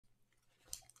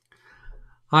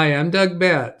Hi, I'm Doug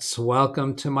Betts.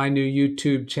 Welcome to my new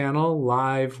YouTube channel,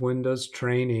 Live Windows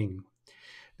Training.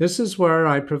 This is where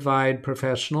I provide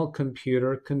professional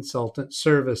computer consultant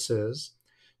services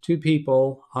to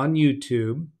people on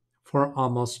YouTube for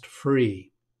almost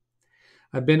free.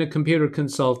 I've been a computer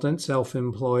consultant,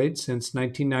 self-employed, since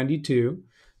 1992,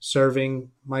 serving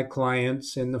my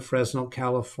clients in the Fresno,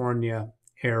 California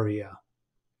area.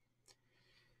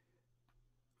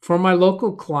 For my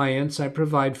local clients, I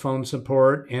provide phone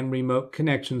support and remote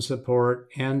connection support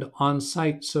and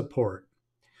on-site support.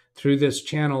 Through this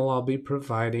channel, I'll be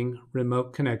providing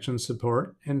remote connection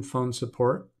support and phone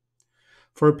support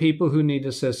for people who need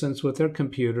assistance with their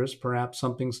computers. Perhaps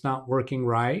something's not working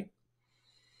right,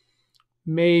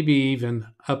 maybe even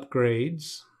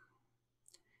upgrades,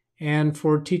 and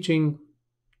for teaching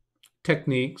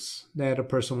techniques that a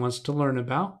person wants to learn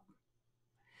about.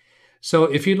 So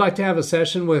if you'd like to have a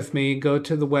session with me, go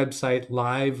to the website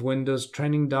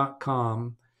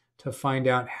LiveWindowsTraining.com to find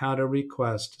out how to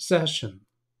request a session.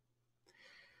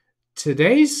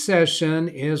 Today's session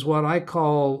is what I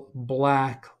call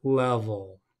black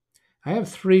level. I have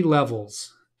 3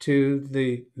 levels to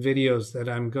the videos that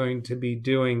I'm going to be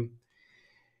doing.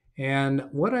 And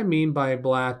what I mean by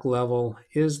black level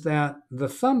is that the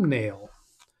thumbnail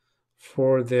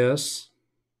for this,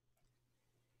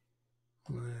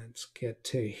 let's get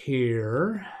to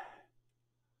here.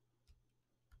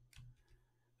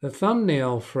 The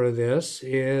thumbnail for this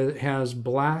has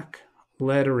black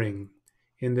lettering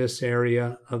in this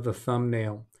area of the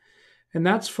thumbnail. And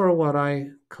that's for what I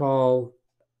call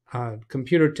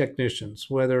computer technicians,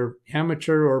 whether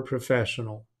amateur or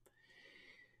professional.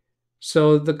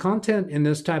 So the content in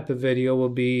this type of video will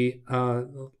be a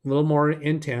little more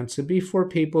intense. It'd be for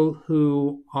people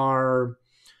who are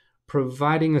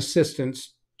providing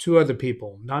assistance to other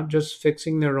people, not just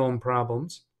fixing their own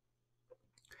problems.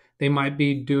 They might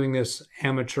be doing this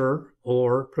amateur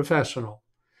or professional.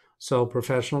 So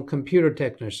professional computer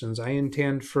technicians, I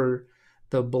intend for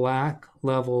the black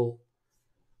level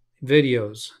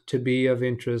videos to be of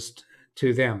interest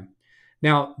to them.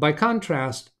 Now, by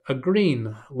contrast, a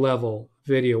green level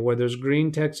video where there's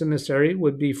green text in this area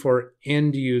would be for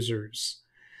end users,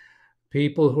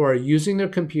 people who are using their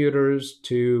computers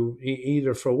to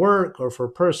either for work or for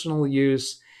personal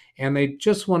use, and they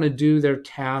just want to do their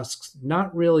tasks,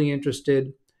 not really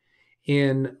interested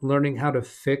in learning how to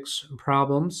fix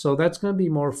problems. So that's going to be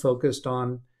more focused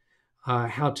on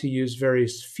how to use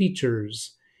various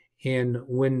features in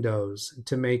Windows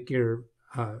to make your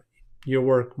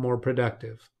work more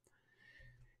productive.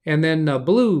 And then a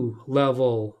blue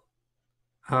level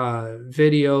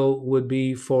video would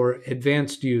be for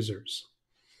advanced users.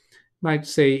 Might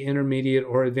say intermediate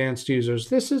or advanced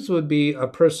users. Would be a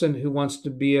person who wants to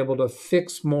be able to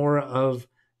fix more of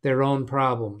their own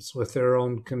problems with their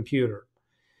own computer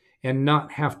and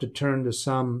not have to turn to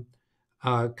some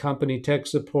company tech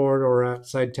support or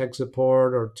outside tech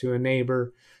support or to a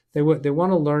neighbor. They want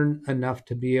to learn enough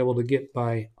to be able to get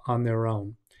by on their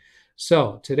own.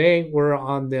 So today we're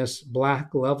on this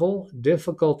black level,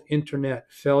 difficult internet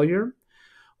failure.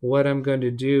 What I'm going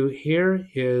to do here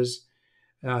is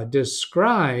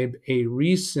describe a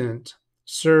recent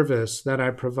service that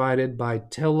I provided by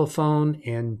telephone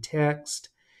and text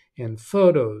and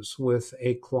photos with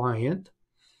a client.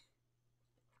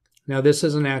 Now, this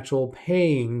is an actual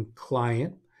paying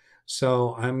client,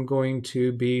 so I'm going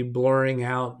to be blurring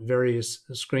out various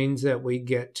screens that we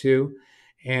get to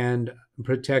and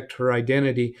protect her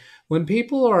identity. When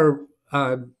people are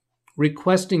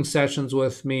requesting sessions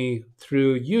with me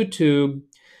through YouTube,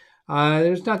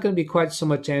 there's not going to be quite so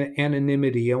much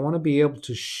anonymity. I want to be able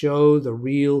to show the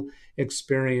real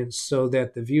experience so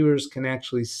that the viewers can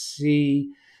actually see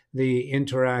the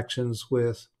interactions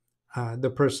with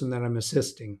the person that I'm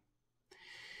assisting.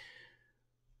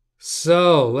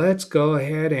 So let's go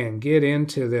ahead and get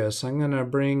into this. I'm going to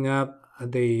bring up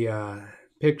the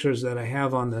pictures that I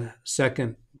have on the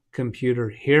second computer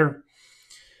here.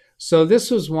 So this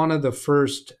was one of the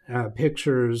first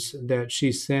pictures that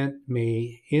she sent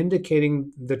me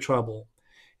indicating the trouble.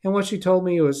 And what she told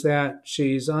me was that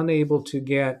she's unable to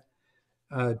get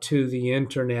to the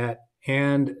internet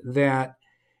and that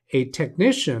a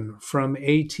technician from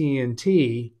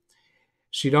AT&T,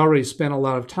 she'd already spent a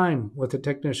lot of time with a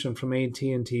technician from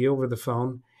AT&T over the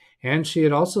phone, and she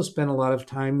had also spent a lot of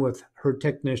time with her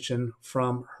technician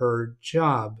from her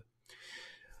job.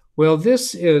 Well,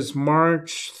 this is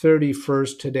March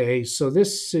 31st today, so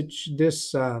this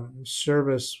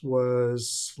service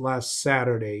was last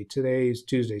Saturday. Today is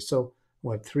Tuesday, so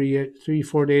what,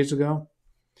 4 days ago?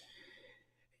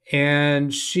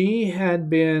 And she had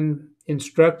been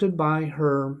instructed by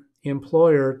her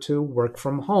employer to work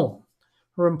from home.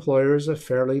 Her employer is a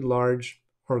fairly large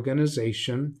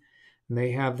organization, and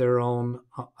they have their own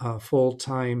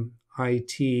full-time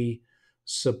IT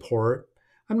support.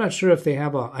 I'm not sure if they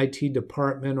have an IT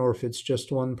department or if it's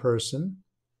just one person.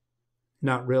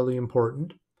 Not really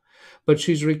important. But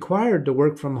she's required to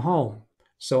work from home,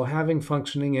 so having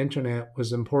functioning internet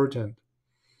was important.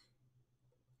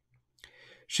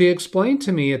 She explained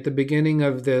to me at the beginning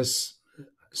of this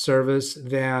service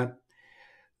that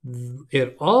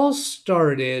it all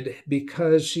started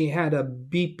because she had a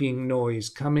beeping noise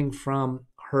coming from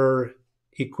her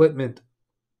equipment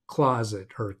closet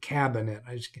or cabinet.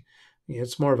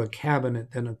 It's more of a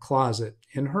cabinet than a closet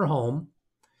in her home.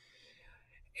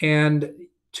 And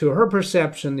to her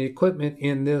perception, the equipment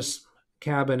in this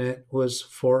cabinet was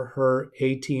for her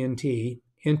AT&T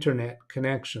internet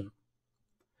connection.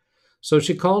 So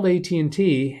she called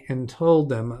AT&T and told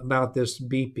them about this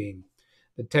beeping.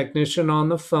 The technician on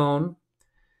the phone,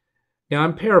 now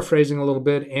I'm paraphrasing a little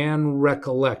bit and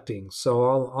recollecting,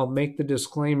 so I'll make the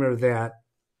disclaimer that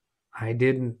I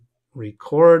didn't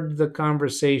record the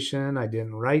conversation, I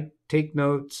didn't take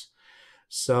notes,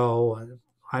 so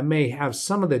I may have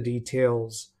some of the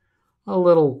details a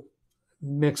little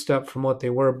mixed up from what they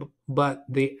were, but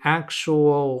the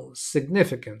actual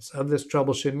significance of this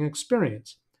troubleshooting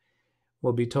experience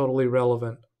will be totally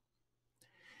relevant.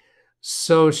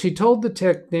 So she told the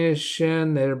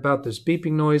technician about this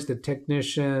beeping noise. The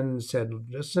technician said,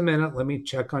 just a minute, let me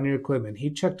check on your equipment. He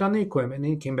checked on the equipment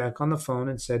and he came back on the phone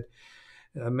and said,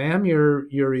 ma'am,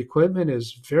 your equipment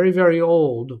is very, very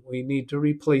old. We need to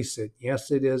replace it. Yes,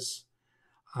 it is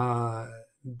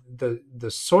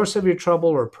the source of your trouble,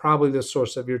 or probably the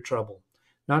source of your trouble.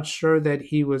 Not sure that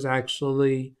he was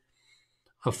actually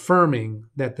affirming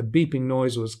that the beeping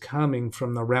noise was coming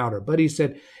from the router, but he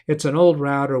said, it's an old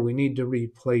router, we need to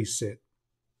replace it.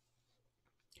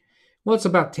 Well, it's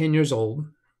about 10 years old.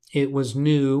 It was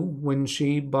new when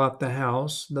she bought the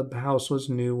house. The house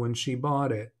was new when she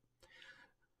bought it.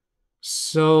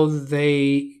 So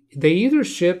they either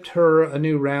shipped her a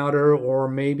new router or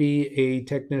maybe a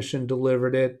technician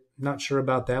delivered it. Not sure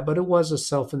about that, but it was a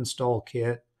self-install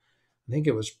kit. I think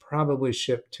it was probably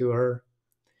shipped to her.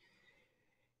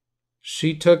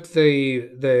 She took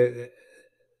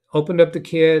opened up the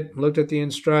kit, looked at the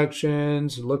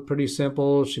instructions, it looked pretty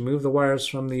simple. She moved the wires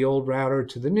from the old router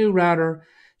to the new router.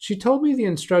 She told me the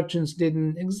instructions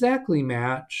didn't exactly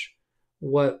match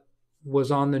what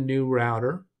was on the new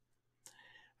router.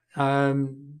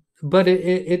 But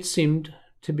it seemed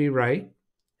to be right.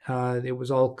 It was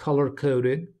all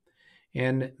color-coded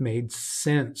and made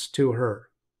sense to her.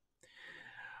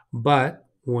 But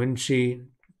when she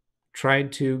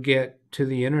tried to get to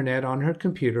the internet on her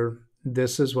computer,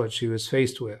 this is what she was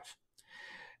faced with.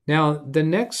 Now, the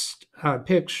next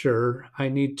picture I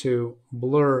need to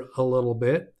blur a little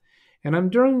bit, and I'm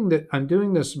doing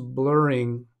this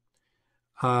blurring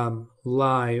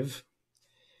live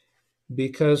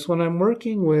because when I'm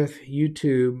working with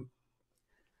YouTube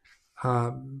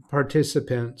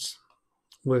participants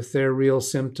with their real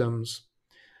symptoms,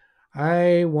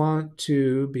 I want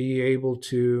to be able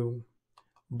to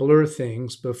blur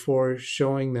things before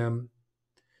showing them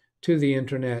to the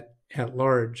internet at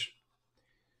large.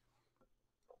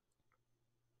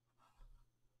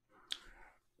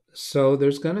 So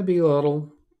there's going to be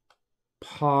little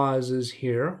pauses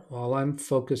here while I'm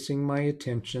focusing my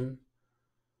attention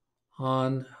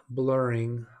on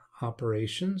blurring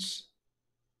operations.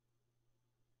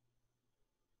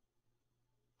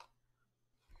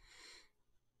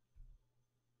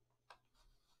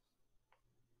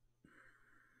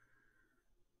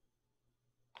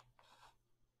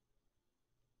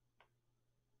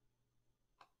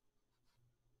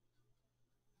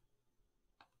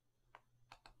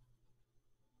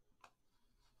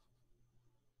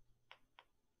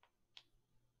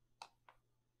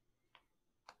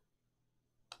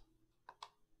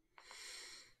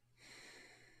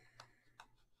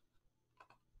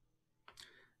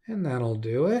 And that'll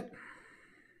do it.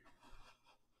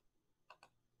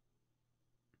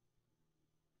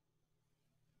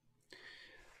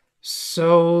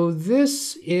 So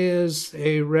this is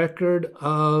a record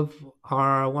of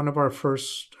one of our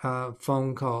first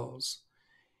phone calls.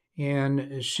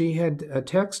 And she had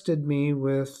texted me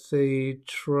with the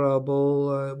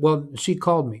trouble. Well, she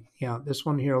called me. Yeah, this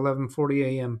one here, 11:40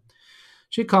 a.m.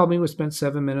 She called me. We spent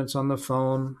 7 minutes on the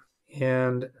phone.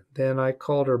 And then I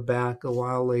called her back a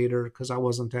while later because I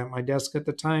wasn't at my desk at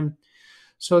the time.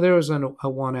 So there was a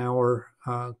 1 hour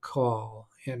call.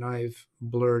 And I've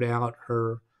blurred out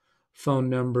her phone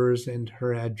numbers and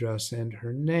her address and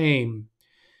her name.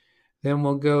 Then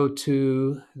we'll go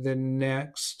to the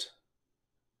next.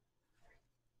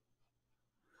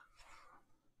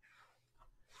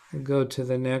 We'll go to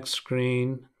the next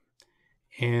screen,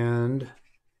 and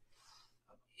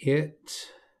it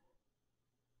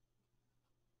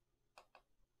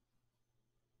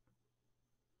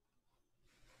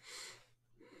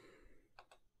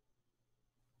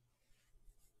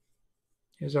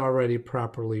is already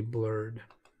properly blurred.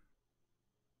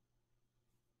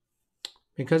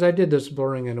 Because I did this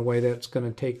blurring in a way that's going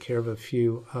to take care of a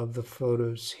few of the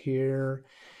photos here.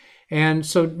 And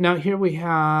so now here we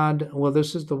had, well,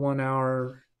 this is the 1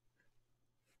 hour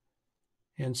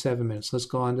and 7 minutes. Let's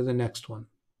go on to the next one.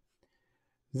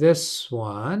 This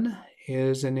one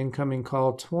is an incoming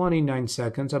call, 29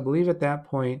 seconds. I believe at that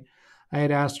point, I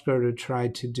had asked her to try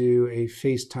to do a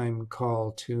FaceTime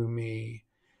call to me,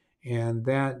 and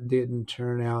that didn't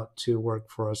turn out to work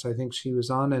for us. I think she was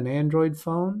on an Android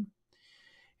phone.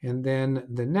 And then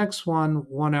the next one,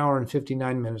 1 hour and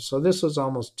 59 minutes. So this was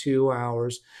almost 2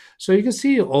 hours. So you can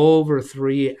see over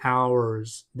 3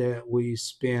 hours that we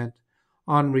spent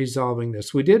on resolving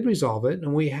this. We did resolve it,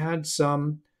 and we had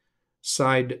some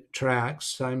side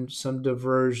tracks, some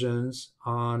diversions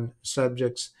on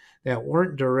subjects that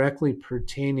weren't directly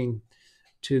pertaining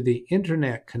to the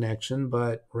internet connection,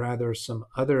 but rather some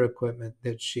other equipment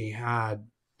that she had.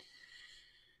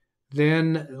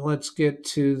 Then let's get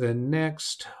to the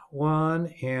next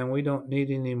one, and we don't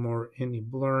need any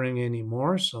blurring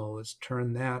anymore, so let's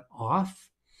turn that off.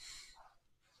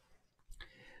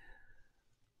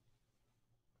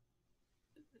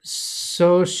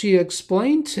 So she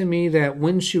explained to me that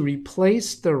when she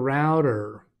replaced the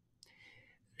router,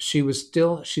 she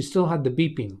still had the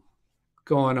beeping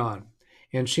going on.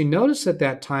 And she noticed at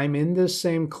that time in this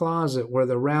same closet where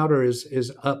the router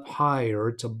is up higher,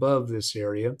 it's above this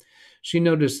area, she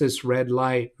noticed this red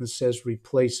light that says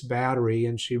replace battery.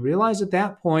 And she realized at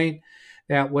that point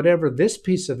that whatever this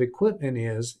piece of equipment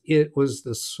is, it was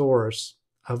the source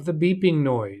of the beeping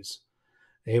noise.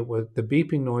 The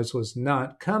beeping noise was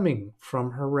not coming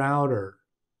from her router.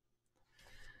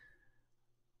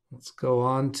 Let's go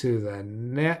on to the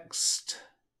next.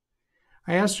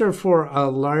 I asked her for a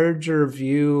larger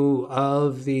view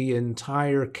of the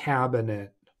entire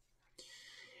cabinet.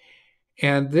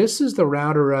 And this is the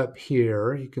router up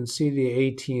here. You can see the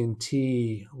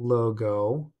AT&T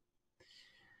logo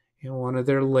in one of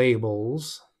their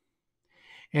labels.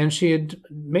 And she had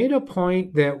made a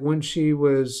point that when she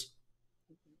was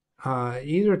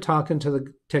either talking to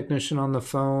the technician on the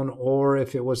phone or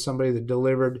if it was somebody that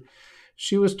delivered,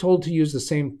 she was told to use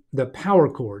the power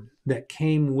cord that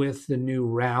came with the new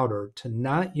router, to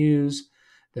not use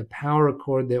the power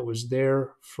cord that was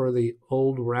there for the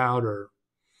old router.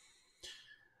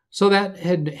 So that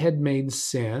had made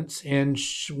sense. And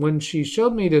when she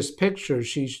showed me this picture,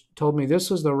 she told me this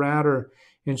was the router,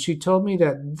 and she told me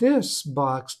that this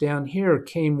box down here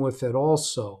came with it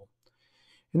also.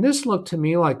 And this looked to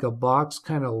me like a box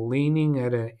kind of leaning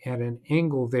at an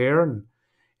angle there, and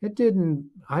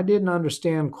I didn't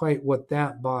understand quite what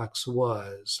that box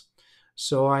was.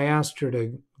 So I asked her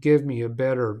to give me a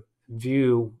better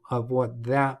view of what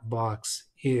that box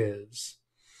is.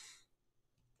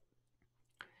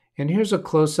 And here's a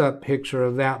close-up picture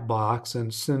of that box. And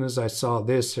as soon as I saw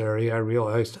this area, I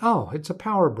realized, oh, it's a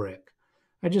power brick.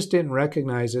 I just didn't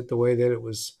recognize it the way that it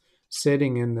was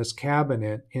sitting in this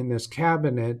cabinet.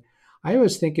 I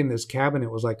was thinking this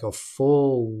cabinet was like a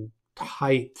full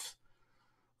height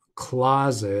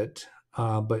closet,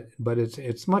 but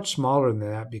it's much smaller than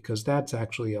that, because that's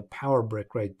actually a power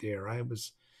brick right there. I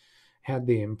had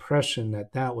the impression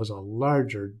that that was a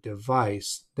larger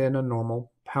device than a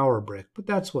normal power brick, but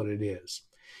that's what it is.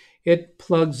 It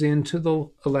plugs into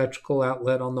the electrical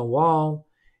outlet on the wall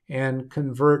and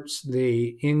converts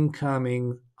the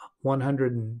incoming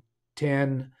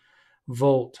 110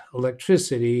 volt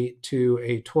electricity to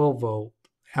a 12 volt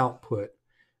output.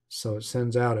 So it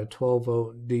sends out a 12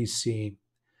 volt DC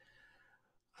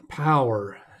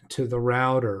power to the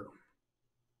router.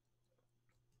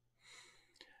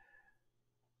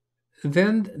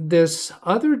 Then this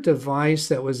other device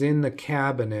that was in the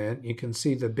cabinet, you can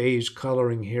see the beige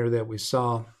coloring here that we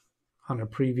saw on a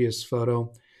previous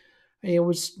photo. I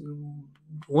was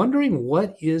wondering,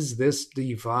 what is this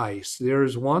device?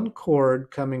 There's one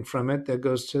cord coming from it that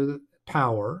goes to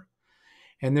power,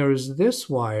 and there's this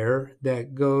wire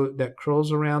that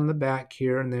curls around the back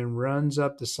here and then runs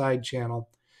up the side channel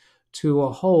to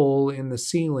a hole in the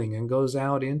ceiling and goes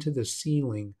out into the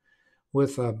ceiling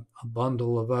with a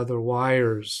bundle of other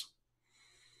wires.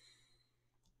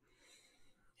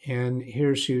 And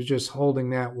here she was just holding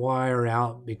that wire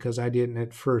out because I didn't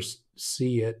at first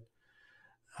see it.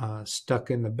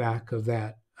 stuck in the back of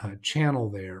that channel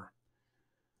there.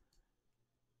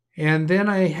 And then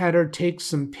I had her take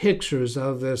some pictures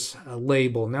of this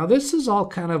label. Now, this is all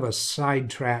kind of a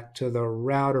sidetrack to the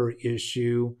router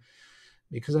issue,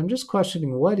 because I'm just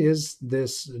questioning, what is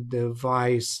this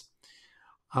device?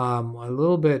 A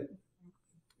little bit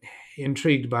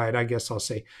intrigued by it, I guess I'll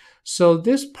say. So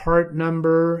this part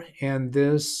number and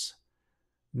this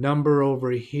number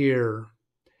over here,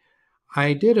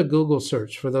 I did a Google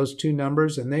search for those two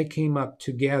numbers, and they came up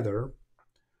together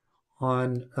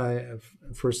on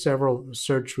for several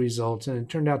search results, and it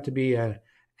turned out to be a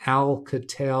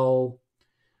Alcatel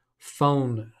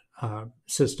phone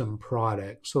system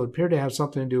product. So it appeared to have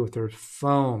something to do with her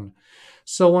phone.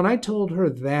 So when I told her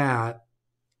that,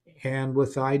 and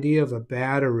with the idea of a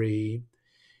battery,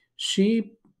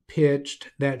 she pitched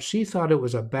that she thought it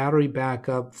was a battery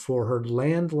backup for her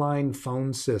landline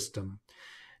phone system.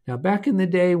 Now, back in the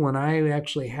day when I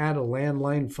actually had a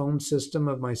landline phone system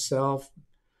of myself,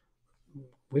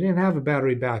 we didn't have a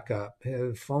battery backup.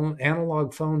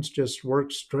 Analog phones just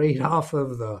worked straight off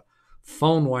of the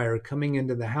phone wire coming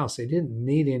into the house. They didn't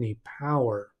need any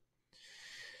power.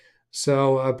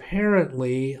 So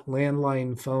apparently,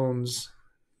 landline phones,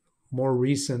 more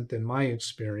recent than my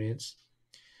experience,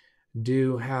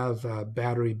 do have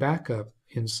battery backup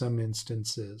in some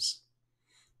instances.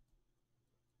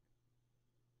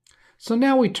 So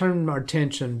now we turn our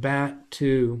attention back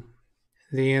to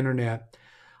the internet.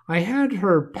 I had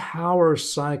her power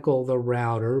cycle the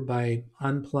router by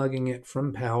unplugging it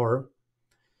from power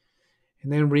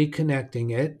and then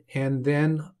reconnecting it, and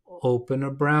then open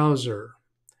a browser.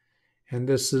 And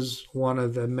this is one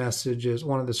of the messages,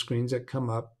 one of the screens that come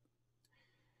up.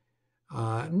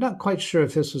 I'm not quite sure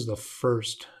if this was the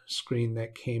first screen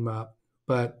that came up,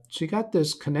 but she got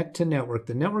this connect to network.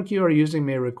 The network you are using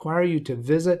may require you to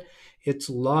visit its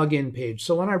login page.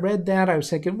 So when I read that, I was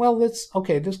thinking, well, this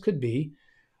could be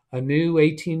a new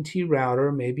AT&T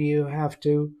router. Maybe you have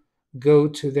to go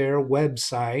to their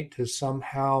website to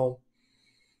somehow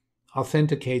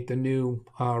authenticate the new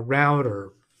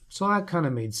router. So that kind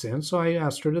of made sense. So I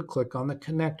asked her to click on the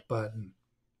connect button.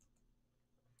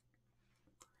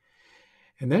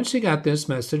 And then she got this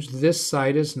message: this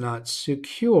site is not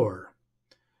secure.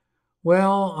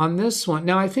 Well, on this one,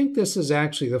 now I think this is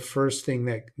actually the first thing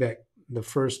that the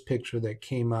first picture that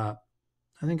came up.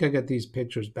 I think I got these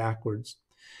pictures backwards,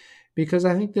 because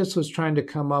I think this was trying to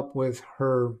come up with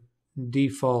her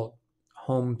default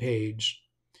home page.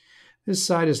 This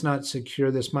site is not secure.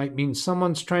 This might mean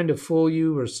someone's trying to fool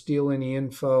you or steal any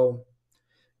info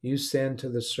you send to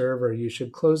the server. You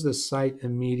should close the site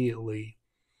immediately.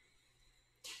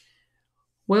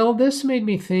 Well, this made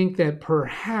me think that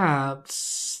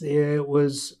perhaps it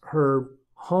was her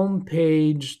home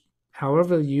page,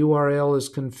 however the URL is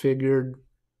configured.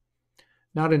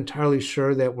 Not entirely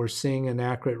sure that we're seeing an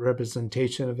accurate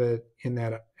representation of it in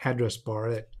that address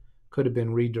bar. That could have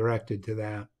been redirected to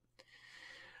that.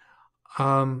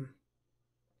 I'm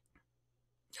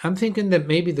thinking that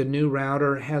maybe the new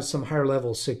router has some higher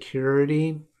level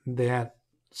security, that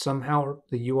somehow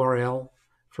the URL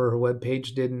for her web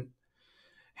page didn't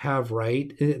have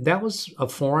right. That was a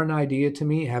foreign idea to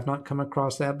me. I have not come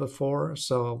across that before.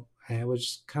 So I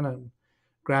was kind of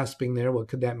grasping there. What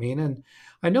could that mean? And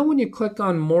I know when you click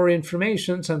on more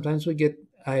information, sometimes we get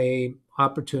a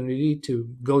opportunity to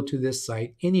go to this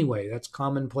site anyway. That's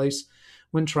commonplace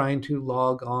when trying to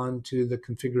log on to the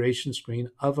configuration screen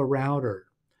of a router.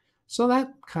 So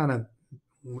that kind of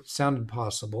sounded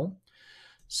possible.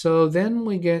 So then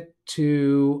we get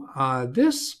to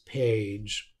this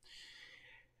page.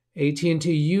 AT&T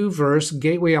Uverse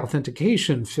gateway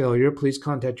authentication failure. Please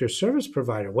contact your service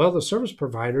provider. Well, the service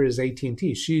provider is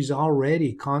AT&T. She's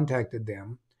already contacted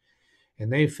them,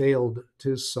 and they failed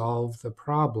to solve the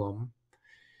problem.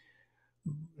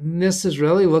 This is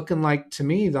really looking like, to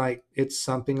me, like it's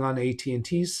something on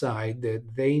AT&T's side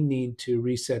that they need to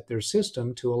reset their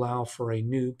system to allow for a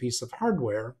new piece of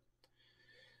hardware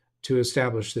to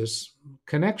establish this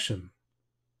connection.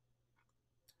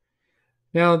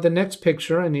 Now, the next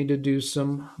picture I need to do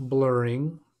some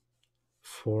blurring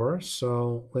for,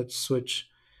 so let's switch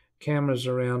cameras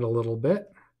around a little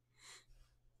bit.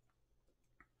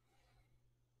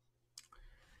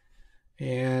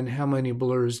 And how many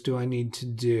blurs do I need to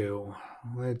do?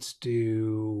 Let's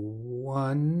do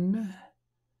 1,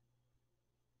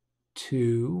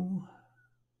 2.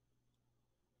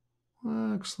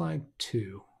 Looks like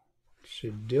 2.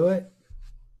 Should do it.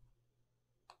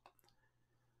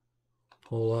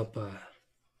 Pull up a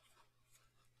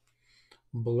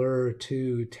Blur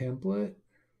 2 template.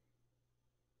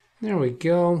 There we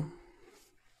go.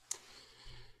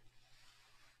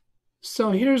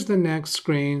 So here's the next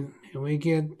screen, and we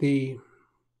get the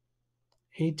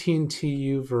AT&T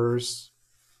U-verse.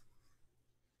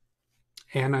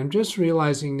 And I'm just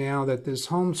realizing now that this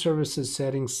Home Services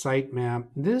Settings sitemap,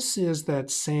 this is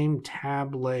that same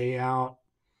tab layout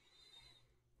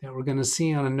that we're going to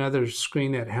see on another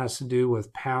screen that has to do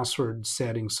with password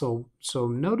settings. So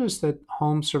notice that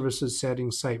Home Services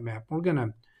Settings sitemap. We're going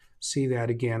to see that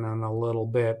again in a little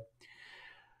bit.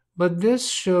 But this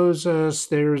shows us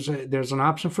there's an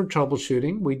option for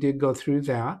troubleshooting. We did go through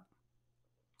that.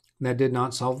 That did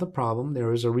not solve the problem. There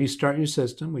was a restart your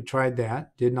system. We tried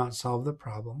that. Did not solve the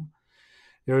problem.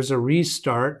 There was a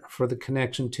restart for the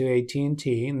connection to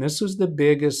AT&T, and this was the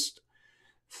biggest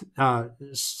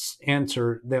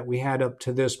answer that we had up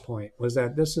to this point, was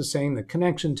that this is saying the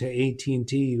connection to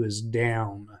AT&T was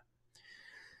down.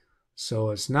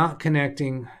 So it's not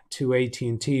connecting to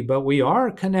AT&T, but we are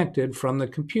connected from the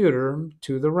computer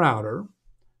to the router.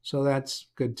 So that's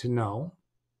good to know.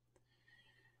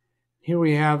 Here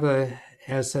we have a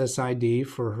SSID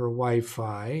for her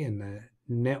Wi-Fi and the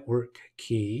network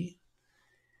key.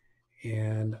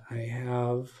 And I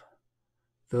have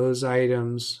those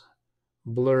items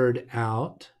blurred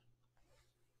out.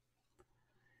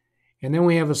 And then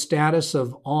we have a status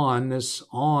of on. This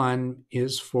on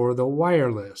is for the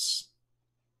wireless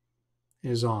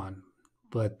is on,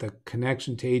 but the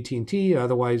connection to AT&T,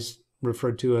 otherwise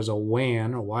referred to as a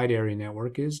WAN, or wide area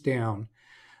network, is down.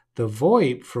 The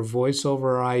VoIP for voice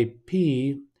over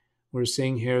IP, we're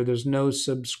seeing here there's no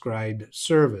subscribed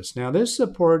service. Now this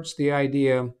supports the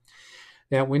idea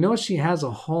that we know she has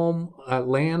a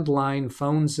landline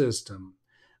phone system,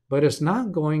 but it's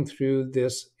not going through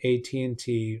this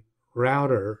AT&T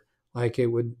router like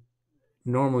it would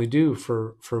normally do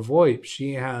for VoIP.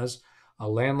 She has a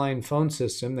landline phone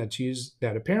system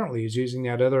that apparently is using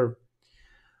that other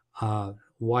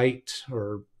white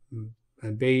or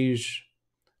beige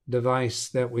device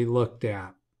that we looked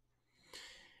at.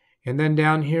 And then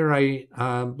down here I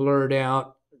blurred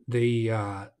out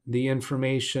the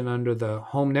information under the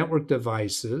home network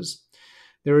devices.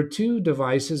 There are two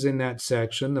devices in that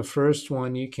section. The first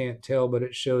one you can't tell, but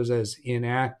it shows as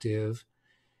inactive,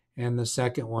 and the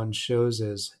second one shows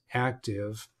as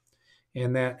active,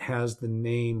 and that has the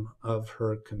name of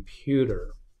her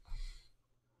computer.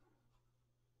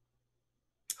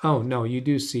 Oh, no, you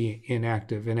do see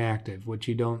inactive. What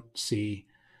you don't see,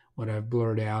 what I've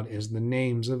blurred out, is the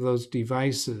names of those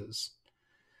devices.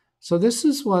 So this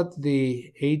is what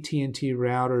the AT&T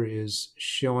router is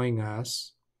showing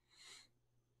us.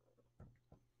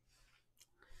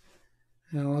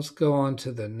 Now let's go on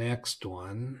to the next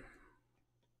one.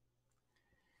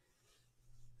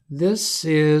 This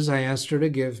is, I asked her to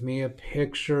give me a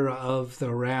picture of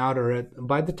the router.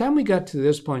 By the time we got to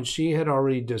this point, she had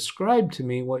already described to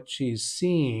me what she's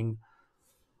seeing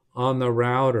on the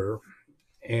router.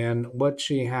 And what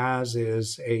she has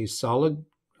is a solid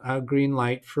green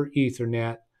light for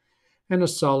Ethernet and a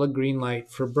solid green light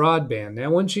for broadband.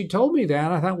 Now, when she told me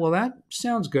that, I thought, well, that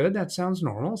sounds good. That sounds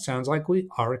normal. Sounds like we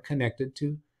are connected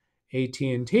to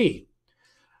AT&T.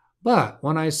 But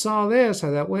when I saw this,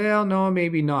 I thought, well, no,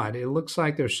 maybe not. It looks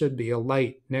like there should be a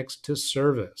light next to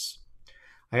service.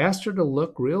 I asked her to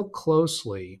look real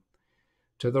closely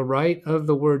to the right of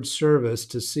the word service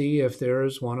to see if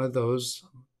there's one of those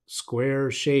square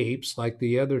shapes like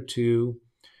the other two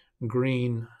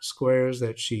green squares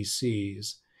that she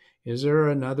sees. Is there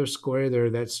another square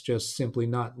there that's just simply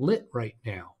not lit right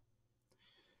now?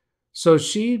 So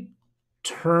she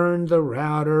turned the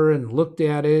router and looked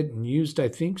at it and used, I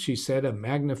think she said, a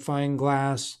magnifying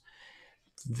glass.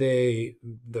 The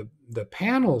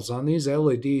panels on these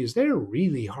LEDs, they're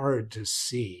really hard to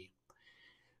see.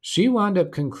 She wound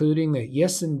up concluding that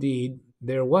yes, indeed,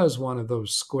 there was one of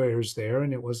those squares there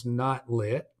and it was not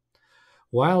lit.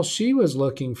 While she was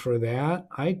looking for that,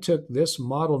 I took this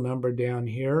model number down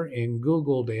here and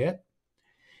Googled it.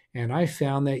 And I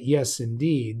found that, yes,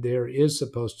 indeed, there is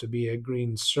supposed to be a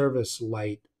green service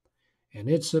light, and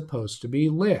it's supposed to be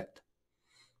lit.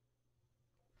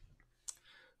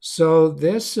 So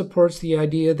this supports the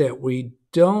idea that we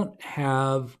don't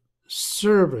have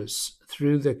service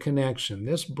through the connection.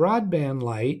 This broadband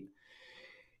light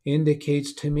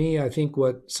indicates to me, I think,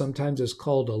 what sometimes is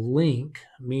called a link,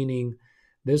 meaning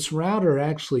this router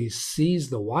actually sees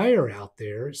the wire out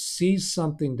there, sees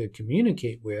something to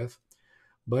communicate with,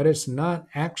 but it's not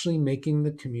actually making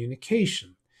the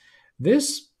communication.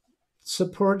 This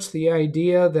supports the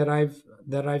idea that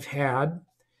I've had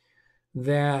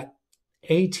that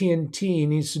AT&T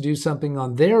needs to do something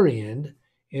on their end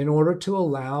in order to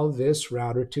allow this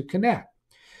router to connect.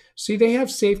 See, they have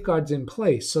safeguards in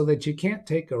place so that you can't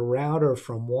take a router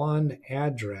from one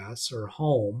address or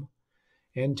home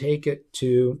and take it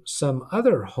to some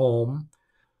other home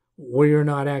where you're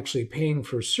not actually paying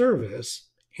for service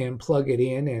and plug it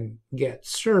in and get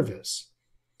service.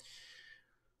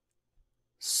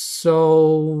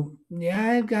 So,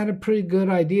 yeah, I've got a pretty good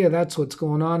idea that's what's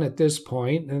going on at this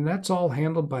point, and that's all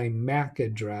handled by MAC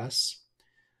address,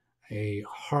 a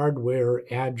hardware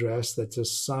address that's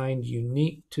assigned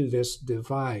unique to this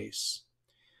device.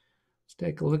 Let's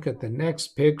take a look at the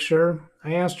next picture.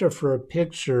 I asked her for a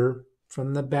picture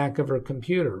from the back of her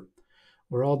computer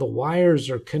where all the wires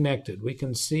are connected. We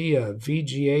can see a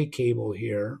VGA cable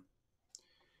here.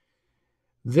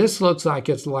 This looks like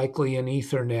it's likely an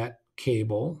Ethernet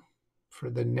cable for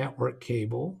the network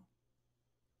cable.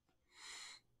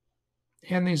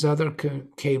 And these other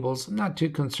cables, I'm not too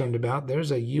concerned about.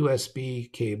 There's a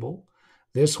USB cable.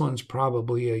 This one's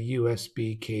probably a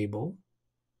USB cable.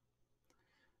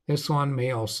 This one may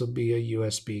also be a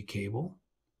USB cable.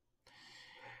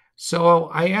 So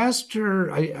I asked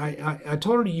her, I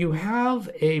told her, you have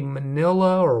a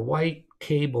manila or white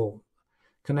cable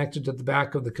connected to the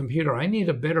back of the computer. I need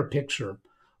a better picture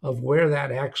of where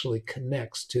that actually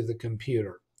connects to the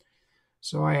computer.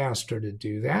 So I asked her to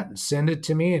do that and send it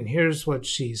to me, and here's what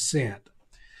she sent.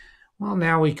 Well,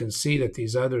 now we can see that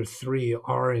these other three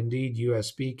are indeed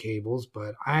USB cables,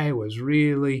 but I was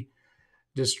really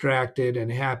distracted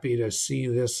and happy to see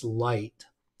this light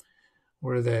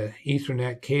where the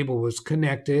Ethernet cable was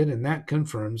connected, and that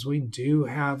confirms we do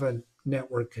have a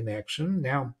network connection.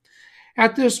 Now,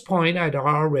 at this point, I'd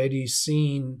already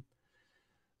seen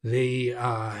the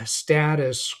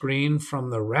status screen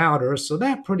from the router, so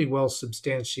that pretty well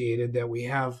substantiated that we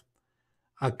have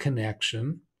a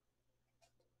connection.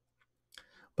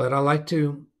 But I like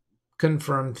to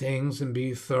confirm things and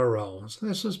be thorough. So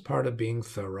this is part of being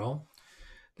thorough.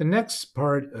 The next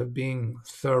part of being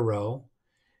thorough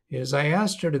is I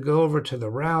asked her to go over to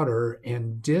the router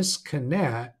and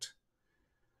disconnect.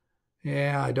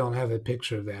 Yeah, I don't have a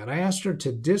picture of that. I asked her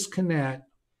to disconnect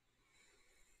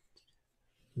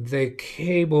the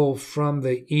cable from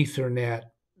the Ethernet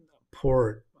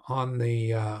port on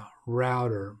the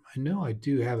router. I know I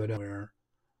do have it up there.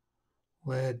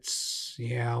 We're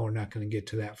not going to get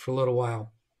to that for a little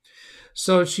while.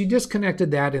 So she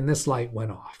disconnected that and this light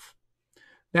went off.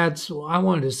 I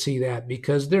wanted to see that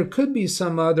because there could be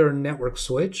some other network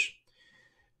switch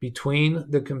between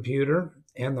the computer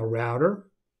and the router.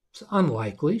 It's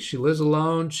unlikely. She lives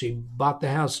alone. She bought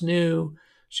the house new.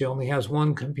 She only has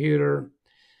one computer.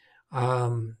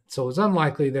 So it's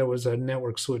unlikely there was a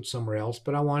network switch somewhere else,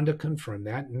 but I wanted to confirm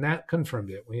that, and that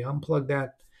confirmed it. We unplugged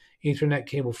that Ethernet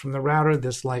cable from the router.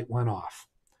 This light went off.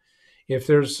 If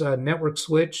there's a network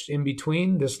switch in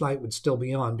between, this light would still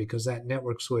be on because that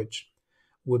network switch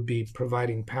would be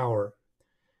providing power,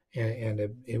 and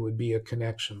it would be a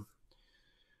connection.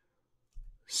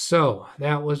 So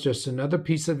that was just another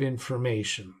piece of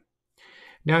information.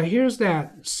 Now here's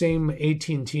that same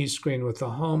AT&T screen with the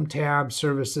Home tab,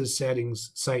 Services, Settings,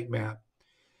 Sitemap.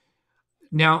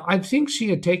 Now I think she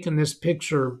had taken this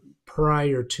picture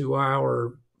prior to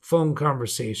our phone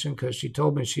conversation because she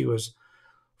told me she was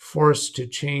forced to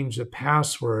change the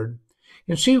password.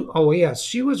 And she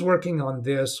was working on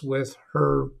this with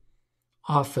her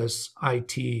office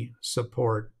IT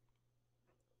support.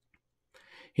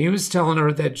 He was telling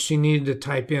her that she needed to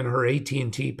type in her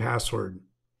AT&T password.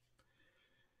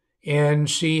 And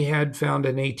she had found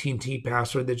an AT&T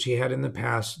password that she had in the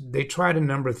past. They tried a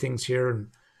number of things here and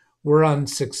were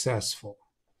unsuccessful.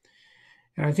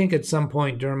 And I think at some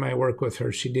point during my work with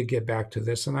her, she did get back to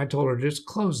this. And I told her, just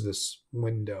close this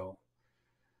window.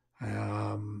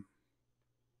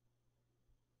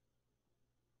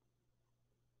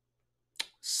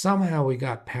 Somehow we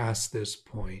got past this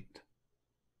point.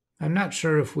 I'm not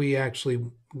sure if we actually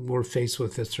were faced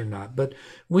with this or not, but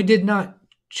we did not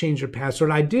change her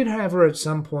password. I did have her at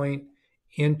some point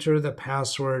enter the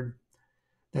password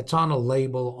that's on a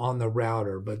label on the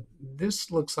router, but this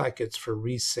looks like it's for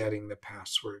resetting the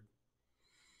password.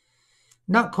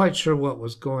 Not quite sure what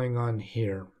was going on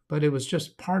here, but it was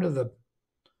just part of the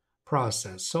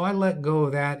process. So I let go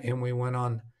of that and we went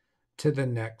on to the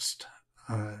next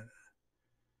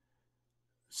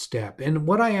step. And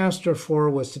what I asked her for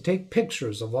was to take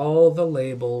pictures of all the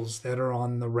labels that are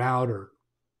on the router.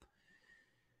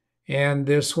 And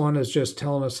this one is just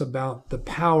telling us about the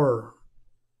power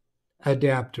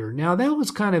adapter. Now that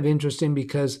was kind of interesting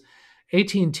because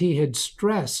AT&T had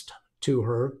stressed to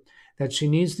her that she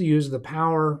needs to use the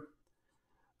power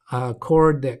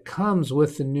cord that comes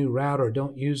with the new router.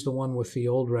 Don't use the one with the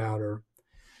old router.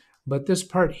 But this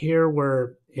part here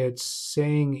where it's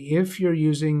saying if you're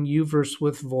using UVerse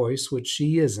with voice, which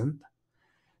she isn't,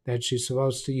 that she's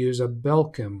supposed to use a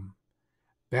Belkin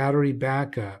battery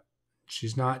backup.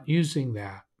 She's not using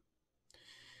that.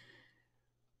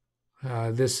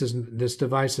 This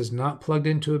device is not plugged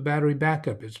into a battery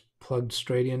backup. It's plugged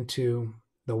straight into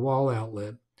the wall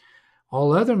outlet.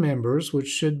 All other members, which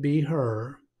should be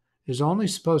her, is only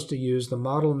supposed to use the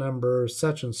model number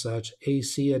such and such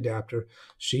AC adapter.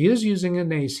 She is using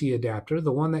an AC adapter,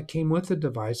 the one that came with the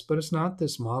device, but it's not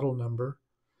this model number.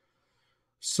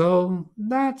 So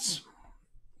that's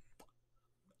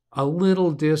a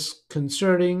little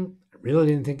disconcerting. I really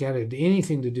didn't think that had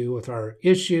anything to do with our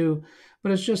issue,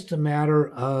 but it's just a matter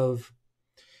of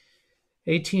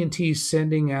AT&T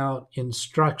sending out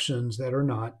instructions that are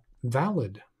not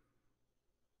valid,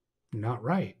 not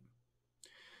right.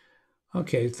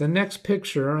 Okay, the next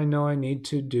picture, I know I need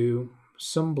to do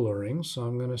some blurring, so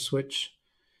I'm going to switch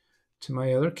to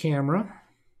my other camera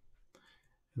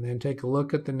and then take a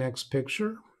look at the next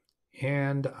picture.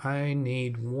 And I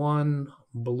need one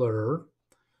blur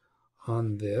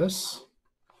on this.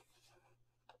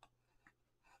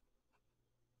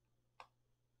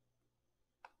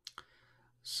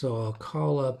 So I'll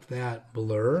call up that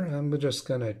blur. I'm just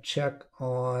going to check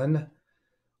on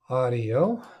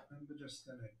audio.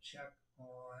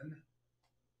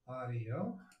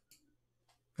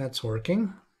 That's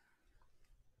working.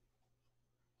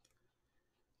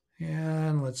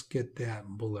 And let's get that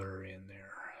blur in there.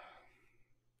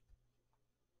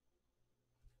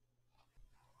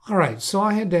 All right, so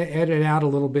I had to edit out a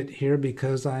little bit here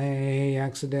because I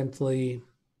accidentally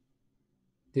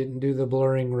didn't do the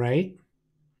blurring right.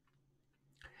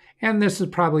 And this is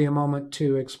probably a moment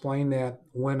to explain that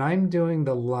when I'm doing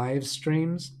the live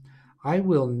streams, I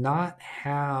will not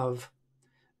have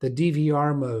the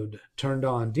DVR mode turned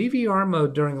on. DVR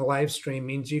mode during a live stream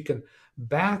means you can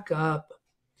back up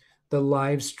the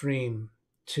live stream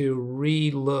to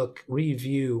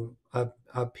review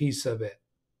a piece of it.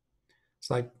 It's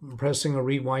like pressing a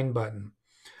rewind button.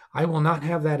 I will not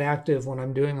have that active when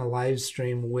I'm doing a live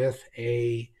stream with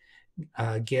a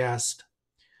guest,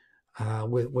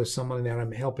 with someone that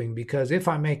I'm helping, because if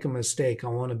I make a mistake, I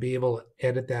want to be able to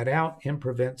edit that out and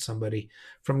prevent somebody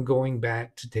from going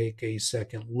back to take a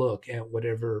second look at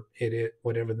whatever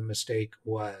the mistake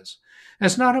was. And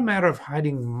it's not a matter of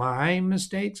hiding my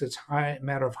mistakes. It's a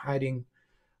matter of hiding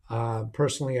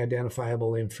personally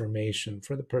identifiable information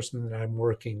for the person that I'm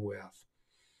working with.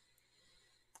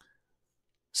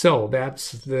 So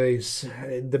that's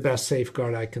the best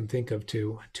safeguard I can think of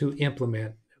to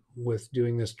implement with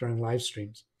doing this during live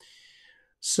streams.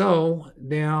 So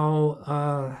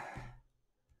now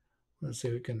let's see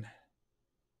if we can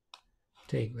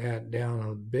take that down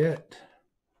a bit.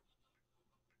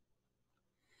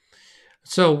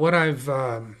 So what I've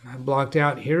blocked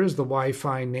out here is the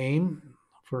Wi-Fi name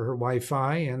for her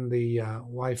Wi-Fi and the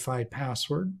Wi-Fi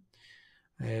password.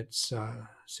 It's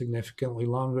significantly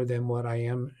longer than what I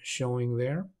am showing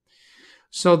there.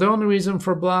 So the only reason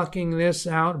for blacking this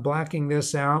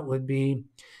out would be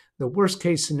the worst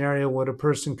case scenario. What a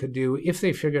person could do if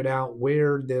they figured out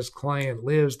where this client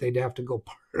lives, they'd have to go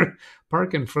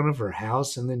park in front of her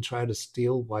house and then try to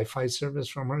steal Wi-Fi service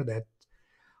from her. That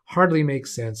hardly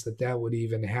makes sense that would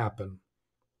even happen.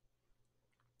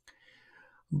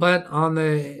 But on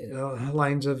the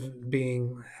lines of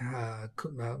being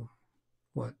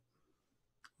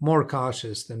more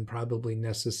cautious than probably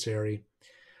necessary,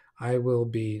 I will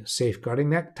be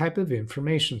safeguarding that type of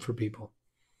information for people.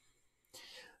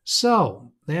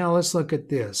 So now let's look at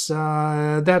this.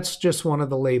 That's just one of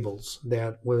the labels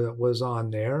that was on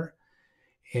there.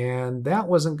 And that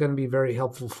wasn't going to be very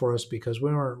helpful for us because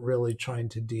we weren't really trying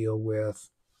to deal with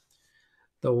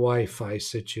the Wi-Fi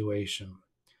situation.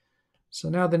 So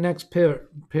now the next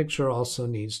picture also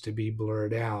needs to be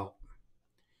blurred out.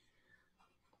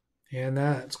 And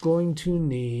that's going to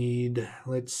need,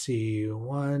 let's see,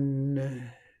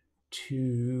 1,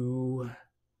 2,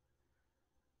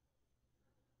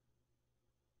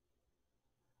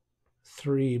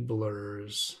 3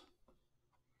 blurs.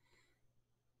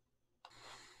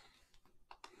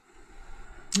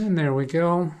 And there we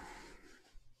go.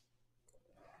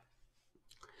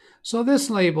 So this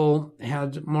label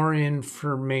had more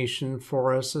information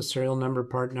for us: a serial number,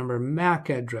 part number, MAC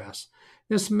address.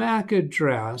 This MAC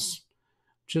address,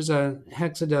 which is a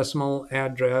hexadecimal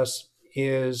address,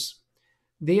 is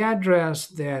the address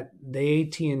that the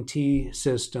AT&T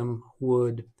system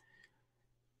would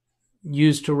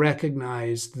use to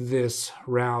recognize this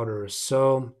router.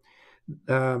 So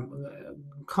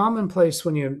commonplace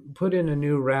when you put in a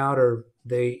new router,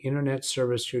 the internet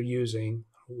service you're using,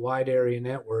 wide area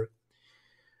network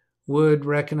would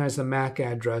recognize the MAC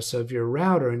address of your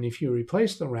router. And if you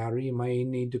replace the router, you might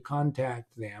need to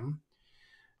contact them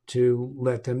to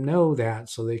let them know that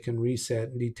so they can reset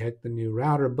and detect the new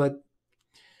router. But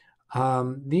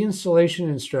the installation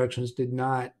instructions did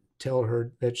not tell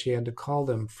her that she had to call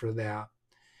them for that.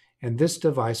 And this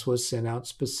device was sent out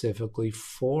specifically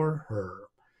for her.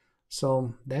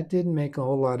 So that didn't make a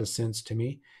whole lot of sense to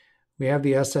me. We have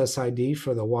the SSID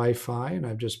for the Wi-Fi, and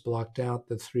I've just blocked out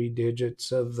the 3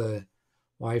 digits of the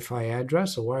Wi-Fi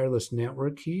address, a wireless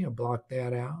network key. I blocked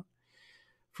that out.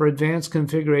 For advanced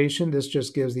configuration, this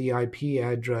just gives the IP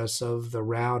address of the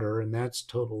router, and that's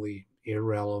totally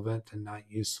irrelevant and not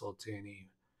useful to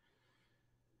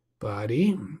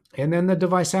anybody. And then the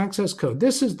device access code.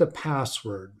 This is the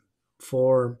password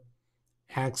for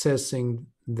accessing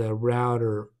the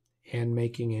router and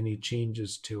making any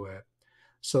changes to it.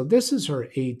 So this is her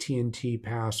AT&T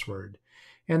password.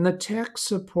 And the tech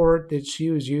support that she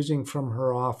was using from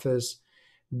her office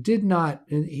did not,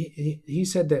 he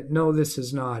said that, no, this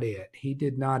is not it. He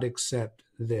did not accept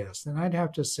this. And I'd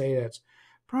have to say that's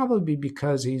probably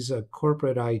because he's a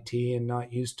corporate IT and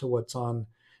not used to what's on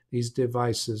these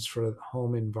devices for the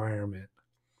home environment.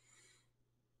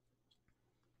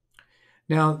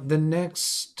 Now, the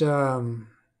next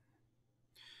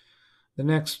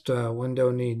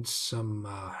window needs some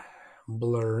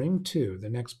blurring too. The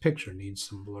next picture needs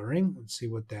some blurring. Let's see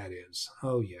what that is.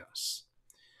 Oh, yes.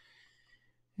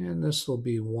 And this will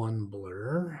be one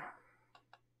blur.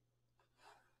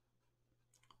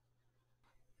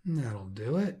 And that'll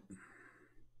do it.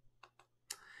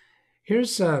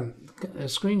 Here's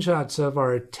screenshots of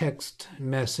our text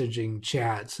messaging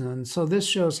chats. And so this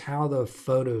shows how the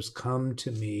photos come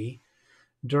to me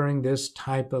during this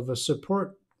type of a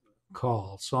support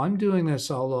call. So I'm doing this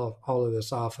all of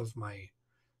this off of my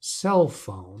cell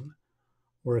phone,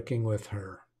 working with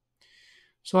her.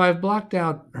 So I've blocked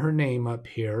out her name up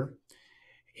here,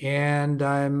 and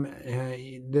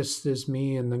this is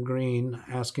me in the green,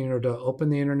 asking her to open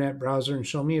the internet browser and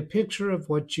show me a picture of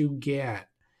what you get.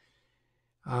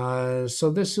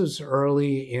 So this is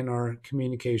early in our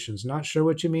communications. Not sure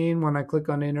what you mean. When I click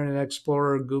on Internet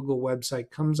Explorer, Google website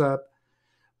comes up.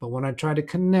 But when I try to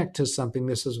connect to something,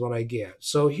 this is what I get.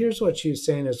 So here's what she's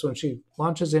saying is when she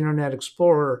launches Internet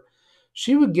Explorer,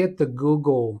 she would get the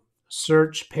Google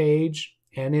search page,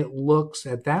 and it looks,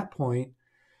 at that point,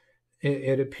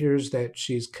 it appears that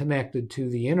she's connected to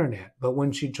the internet. But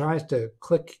when she tries to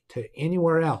click to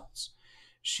anywhere else,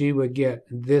 she would get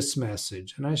this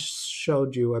message. And I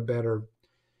showed you a better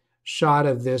shot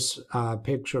of this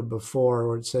picture before,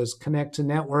 where it says connect to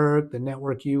network. The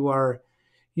network you are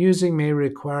using may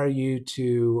require you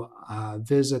to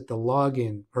visit the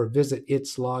login or visit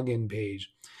its login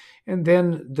page. And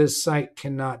then this site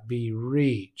cannot be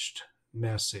reached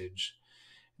message.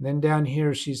 And then down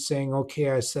here she's saying, okay,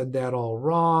 I said that all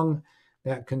wrong.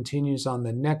 That continues on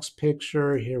the next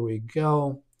picture. Here we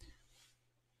go.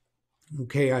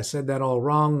 Okay, I said that all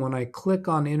wrong. When I click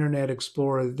on Internet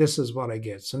Explorer, this is what I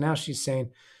get. So now she's saying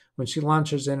when she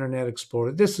launches Internet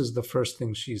Explorer, this is the first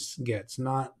thing she gets,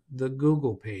 not the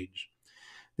Google page.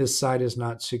 This site is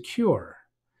not secure.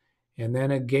 And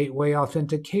then a gateway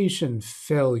authentication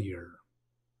failure.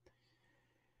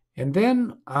 And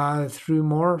then through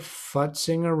more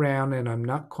futzing around, and I'm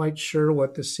not quite sure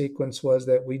what the sequence was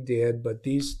that we did, but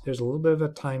there's a little bit of a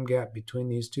time gap between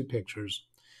these two pictures.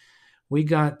 We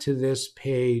got to this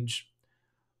page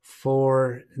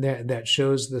for that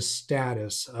shows the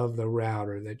status of the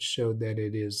router, that showed that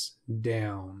it is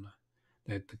down,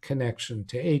 that the connection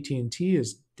to AT&T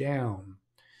is down.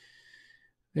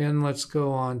 Then let's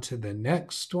go on to the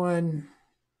next one.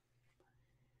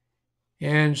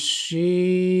 And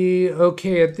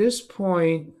okay, at this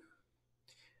point,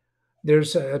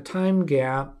 there's a time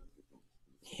gap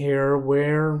here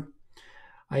where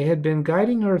I had been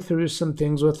guiding her through some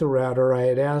things with the router. I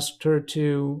had asked her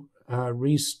to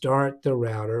restart the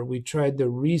router. We tried the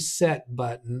reset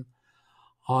button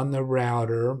on the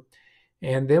router.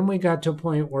 And then we got to a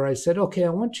point where I said, okay, I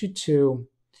want you to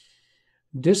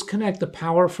disconnect the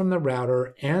power from the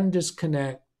router and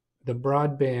disconnect the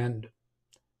broadband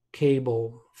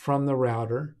cable from the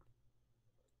router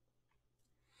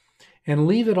and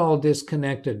leave it all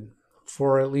disconnected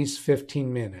for at least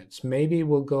 15 minutes. Maybe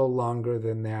we'll go longer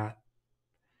than that.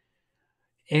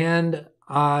 And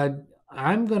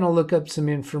I'm going to look up some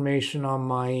information on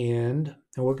my end,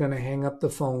 and we're going to hang up the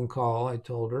phone call, I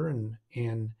told her. And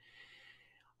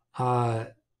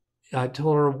I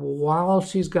told her while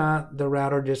she's got the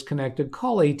router disconnected,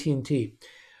 call AT&T.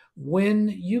 When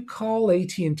you call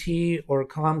AT&T or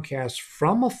Comcast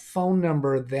from a phone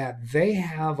number that they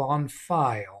have on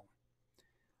file,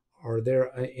 or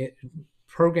they're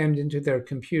programmed into their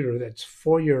computer that's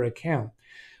for your account,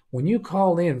 when you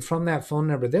call in from that phone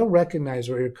number, they'll recognize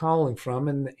where you're calling from.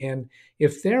 And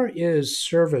if there is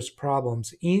service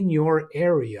problems in your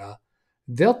area,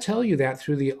 they'll tell you that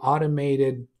through the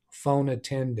automated phone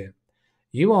attendant.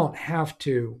 You won't have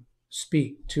to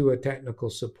speak to a technical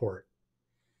support.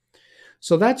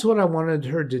 So that's what I wanted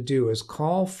her to do, is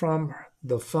call from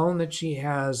the phone that she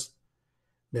has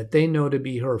that they know to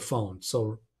be her phone.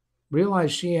 So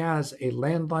realize she has a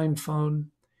landline phone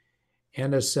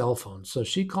and a cell phone. So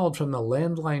she called from the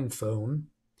landline phone,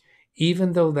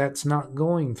 even though that's not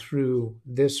going through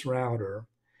this router,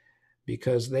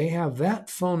 because they have that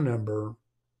phone number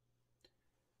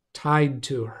tied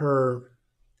to her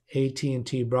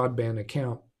AT&T broadband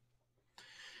account.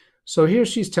 So here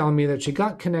she's telling me that she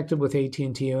got connected with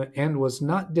AT&T and was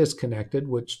not disconnected,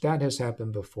 which that has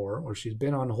happened before, or she's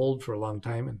been on hold for a long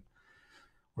time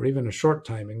or even a short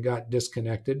time and got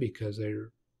disconnected because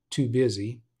they're too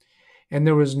busy. And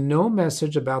there was no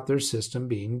message about their system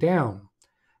being down.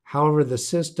 However, the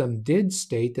system did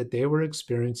state that they were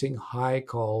experiencing high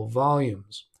call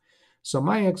volumes. So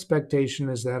my expectation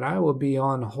is that I will be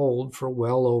on hold for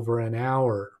well over an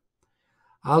hour.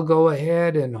 I'll go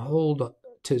ahead and hold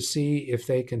to see if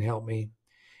they can help me.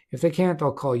 If they can't,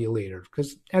 I'll call you later.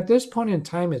 Because at this point in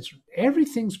time,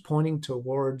 everything's pointing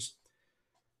towards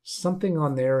something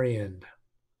on their end.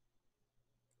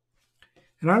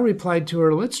 And I replied to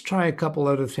her, let's try a couple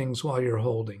other things while you're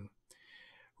holding.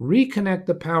 Reconnect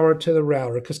the power to the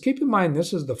router, because keep in mind,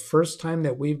 this is the first time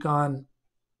that we've gone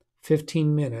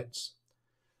 15 minutes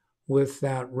with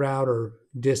that router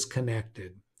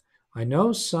disconnected. I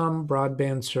know some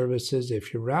broadband services,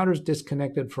 if your router's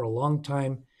disconnected for a long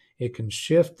time, it can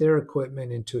shift their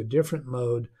equipment into a different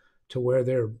mode to where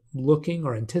they're looking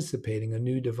or anticipating a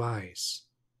new device.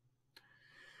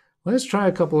 Let's try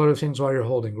a couple other things while you're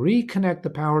holding. Reconnect the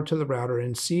power to the router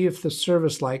and see if the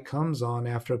service light comes on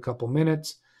after a couple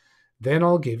minutes. Then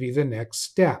I'll give you the next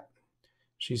step.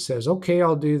 She says, okay,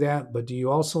 I'll do that, but do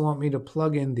you also want me to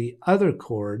plug in the other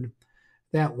cord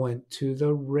that went to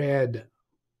the red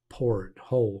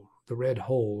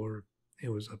hole, or it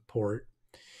was a port?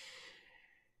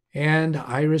 And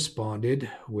I responded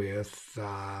with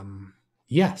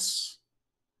yes.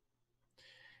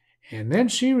 And then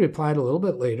she replied a little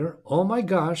bit later, oh my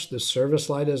gosh, the service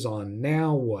light is on.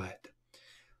 Now what?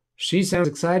 She sounds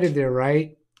excited there,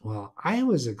 right? Well, I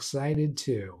was excited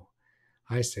too.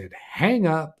 I said, hang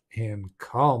up and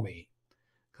call me,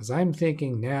 because I'm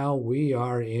thinking now we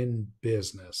are in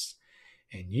business.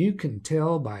 And you can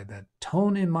tell by the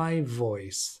tone in my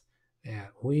voice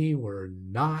that we were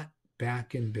not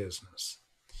back in business.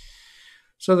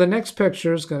 So the next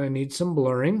picture is going to need some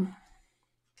blurring.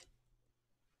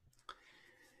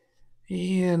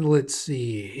 And let's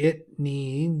see, it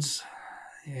needs,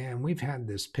 and we've had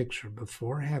this picture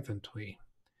before, haven't we?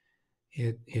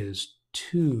 It is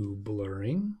too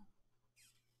blurring.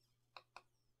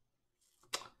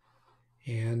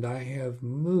 And I have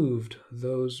moved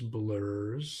those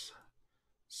blurs.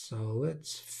 So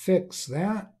let's fix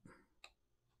that.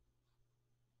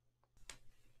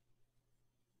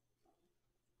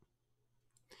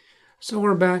 So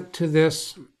we're back to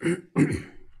this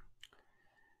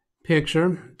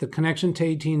picture. The connection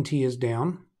to AT&T is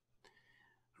down.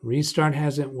 Restart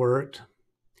hasn't worked.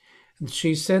 And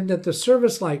she said that the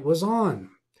service light was on.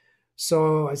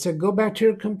 So I said, go back to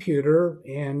your computer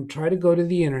and try to go to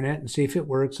the internet and see if it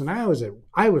works. And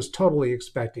I was totally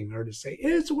expecting her to say,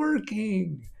 it's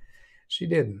working. She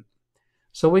didn't.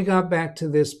 So we got back to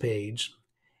this page,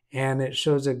 and it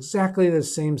shows exactly the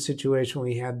same situation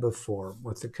we had before,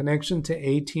 with the connection to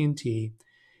AT&T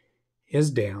is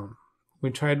down.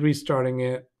 We tried restarting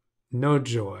it, no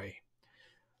joy.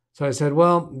 So I said,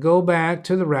 well, go back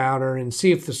to the router and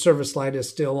see if the service light is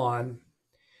still on.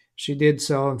 She did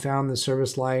so and found the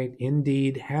service light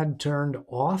indeed had turned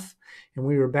off, and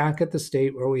we were back at the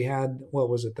state where we had,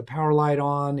 the power light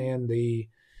on and the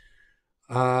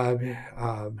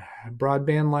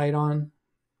broadband light on,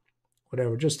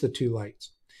 whatever, just the two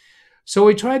lights. So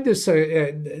we tried this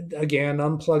again,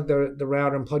 unplugged the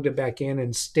router and plugged it back in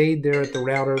and stayed there at the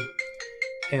router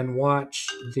and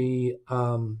watched the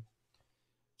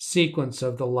sequence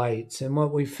of the lights. And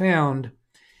what we found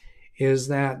is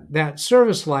that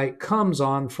service light comes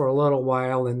on for a little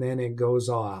while and then it goes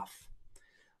off.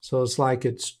 So it's like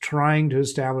it's trying to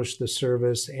establish the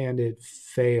service and it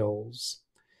fails.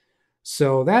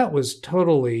 So that was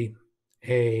totally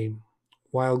a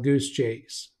wild goose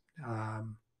chase.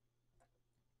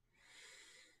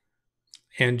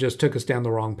 and just took us down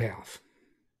the wrong path.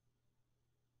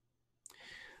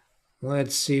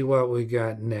 Let's see what we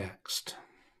got next.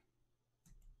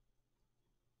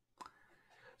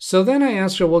 So then I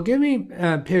asked her, well, give me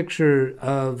a picture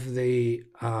of the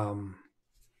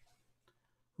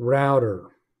router.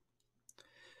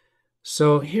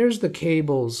 So here's the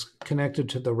cables connected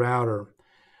to the router.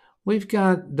 We've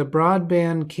got the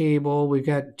broadband cable. We've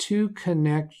got two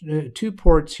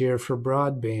ports here for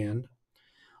broadband.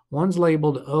 One's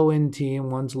labeled ONT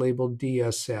and one's labeled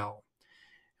DSL.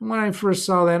 And when I first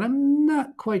saw that, I'm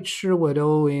not quite sure what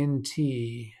ONT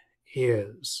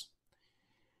is.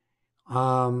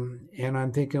 And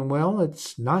I'm thinking, well,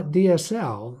 it's not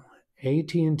DSL.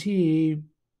 AT&T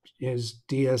is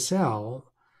DSL,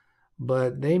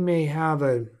 but they may have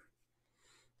a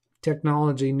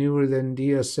technology newer than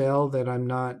DSL that I'm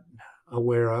not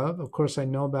aware of. Of course, I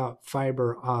know about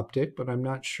fiber optic, but I'm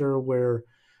not sure where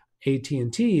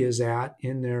AT&T is at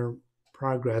in their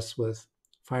progress with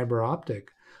fiber optic.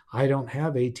 I don't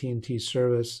have AT&T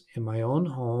service in my own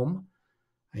home.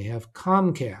 I have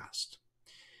Comcast.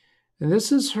 And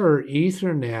this is her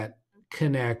Ethernet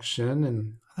connection,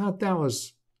 and I thought that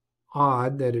was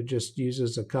odd that it just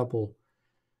uses a couple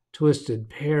twisted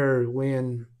pair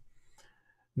when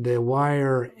the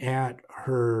wire at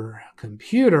her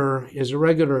computer is a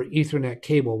regular Ethernet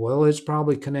cable. Well, it's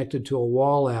probably connected to a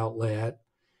wall outlet,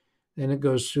 and it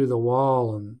goes through the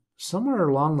wall, and somewhere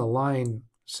along the line,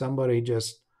 somebody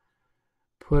just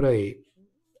put a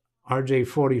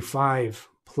RJ45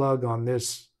 plug on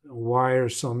this wire.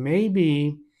 So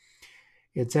maybe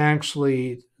it's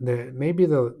actually maybe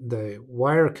the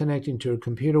wire connecting to a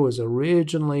computer was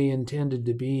originally intended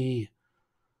to be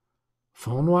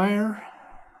phone wire.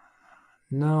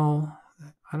 No,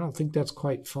 I don't think that's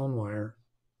quite phone wire.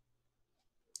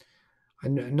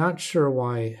 I'm not sure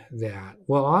why that.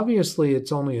 Well, obviously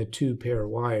it's only a 2-pair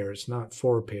wires, not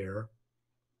 4-pair.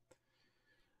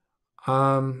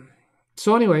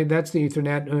 So anyway, that's the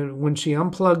Ethernet. When she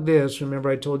unplugged this, remember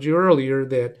I told you earlier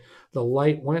that the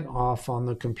light went off on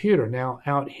the computer. Now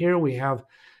out here we have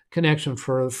connection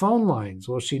for the phone lines.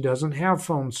 Well, she doesn't have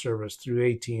phone service through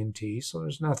AT&T, so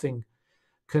there's nothing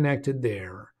connected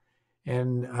there.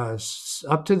 And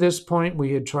up to this point,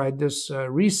 we had tried this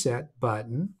reset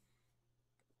button.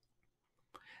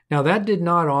 Now that did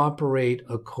not operate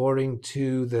according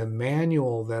to the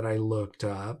manual that I looked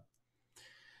up.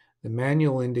 The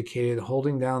manual indicated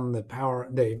holding down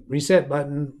the reset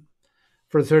button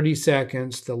for 30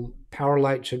 seconds. The power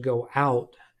light should go out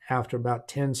after about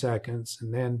 10 seconds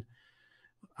and then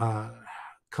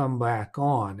come back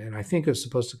on. And I think it's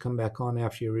supposed to come back on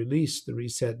after you release the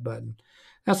reset button.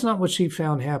 That's not what she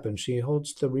found happened. She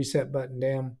holds the reset button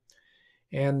down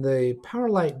and the power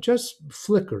light just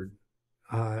flickered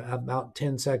about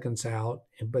 10 seconds out,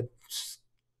 but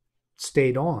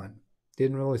stayed on.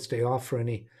 Didn't really stay off for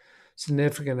any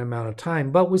significant amount of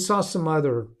time, but we saw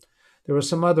there was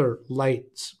some other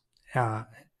lights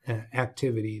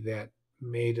activity that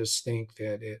made us think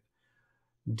that it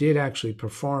did actually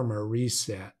perform a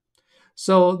reset.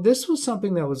 So this was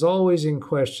something that was always in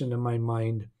question in my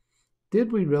mind.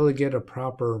 Did we really get a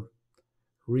proper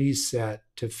reset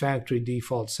to factory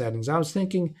default settings? I was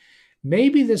thinking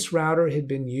maybe this router had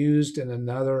been used in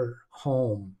another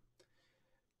home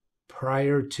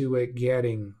prior to it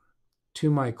getting to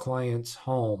my client's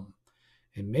home.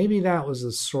 And maybe that was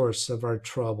the source of our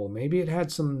trouble. Maybe it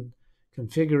had some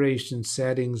configuration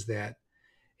settings that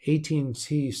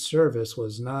AT&T service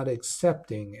was not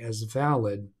accepting as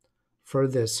valid for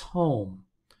this home.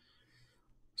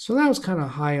 So that was kind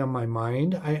of high on my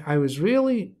mind. I was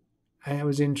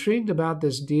intrigued about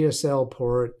this DSL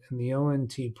port and the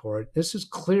ONT port. This is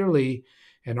clearly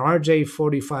an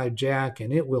RJ45 jack,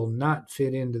 and it will not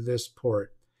fit into this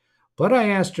port. But I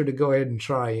asked her to go ahead and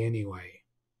try anyway.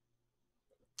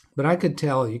 But I could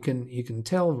tell, you can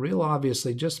tell real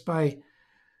obviously just by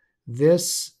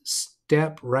this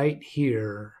step right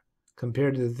here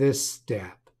compared to this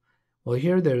step. Well,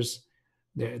 here there's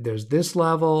this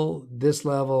level,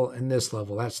 and this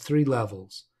level. That's 3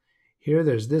 levels. Here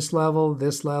there's this level,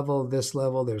 this level, this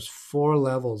level. There's 4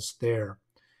 levels there.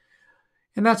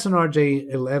 And that's an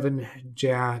RJ11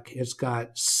 jack. It's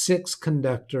got 6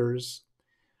 conductors,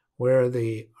 where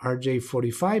the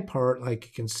RJ45 part, like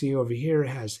you can see over here,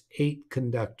 has 8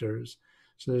 conductors.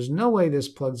 So there's no way this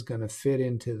plug's going to fit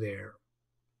into there.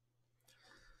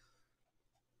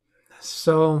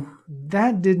 So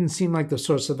that didn't seem like the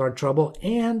source of our trouble.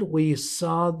 And we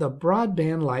saw the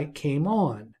broadband light came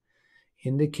on,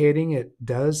 indicating it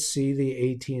does see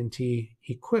the AT&T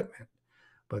equipment.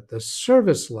 But the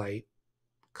service light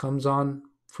comes on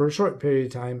for a short period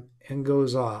of time and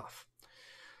goes off.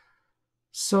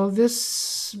 So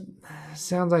this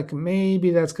sounds like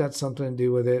maybe that's got something to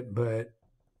do with it, but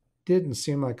didn't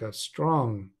seem like a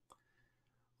strong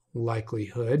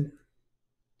likelihood.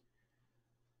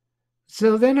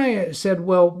 So then I said,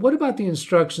 well, what about the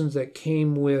instructions that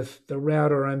came with the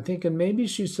router? I'm thinking maybe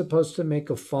she's supposed to make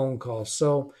a phone call.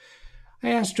 So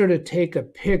I asked her to take a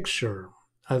picture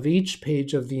of each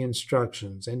page of the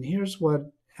instructions. And here's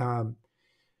what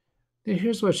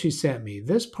she sent me.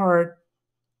 This part,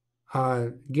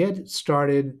 get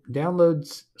started,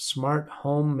 download Smart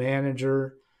Home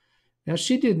Manager. Now,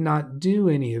 she did not do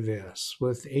any of this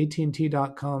with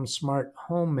AT&T.com Smart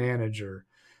Home Manager.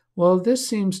 Well, this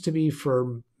seems to be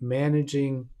for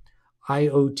managing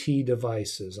IoT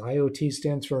devices. IoT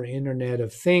stands for Internet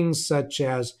of Things, such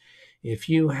as if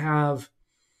you have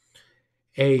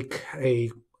a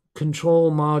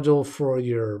control module for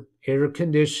your air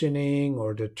conditioning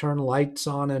or to turn lights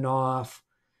on and off,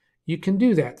 you can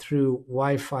do that through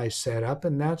Wi-Fi setup,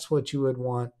 and that's what you would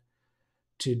want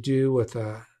to do with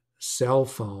a cell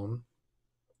phone.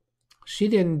 She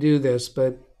didn't do this,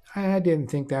 but I didn't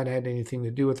think that had anything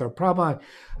to do with our problem.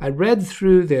 I read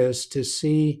through this to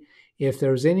see if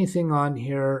there's anything on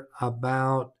here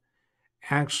about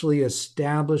actually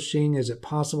establishing, is it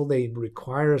possible they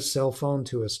require a cell phone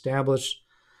to establish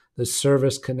the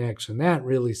service connection? That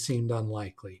really seemed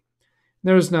unlikely.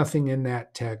 There was nothing in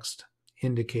that text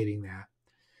indicating that.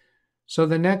 So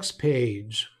the next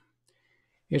page,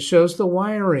 it shows the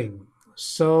wiring.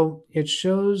 So it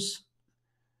shows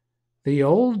the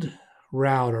old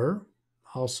router,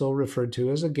 also referred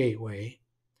to as a gateway,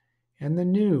 and the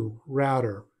new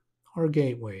router or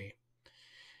gateway.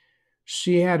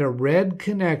 She had a red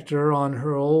connector on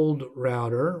her old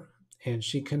router, and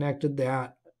she connected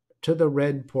that to the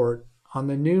red port on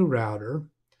the new router.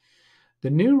 The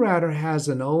new router has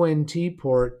an ONT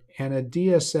port and a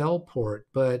DSL port,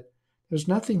 but there's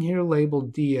nothing here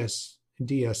labeled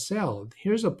DSL.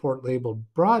 Here's a port labeled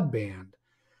broadband.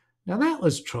 Now that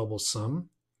was troublesome.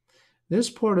 This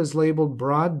port is labeled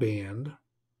broadband,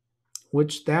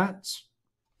 which that's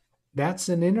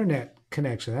an internet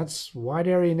connection. That's wide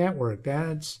area network.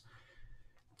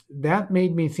 That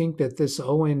made me think that this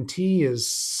ONT is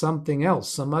something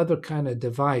else, some other kind of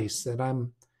device that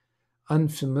I'm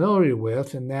unfamiliar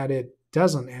with, and that it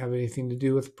doesn't have anything to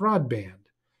do with broadband.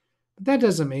 But that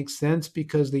doesn't make sense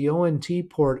because the ONT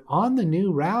port on the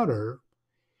new router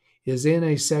is in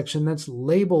a section that's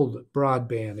labeled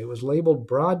broadband. It was labeled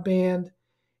broadband,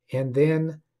 and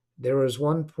then there was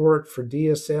one port for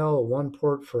DSL, one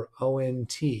port for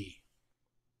ONT.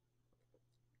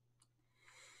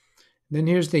 Then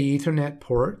here's the Ethernet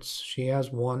ports. She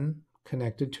has one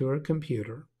connected to her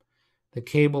computer. The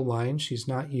cable line she's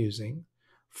not using.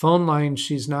 Phone line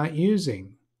she's not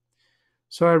using.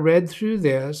 So I read through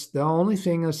this. The only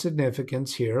thing of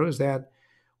significance here is that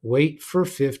wait for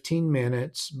 15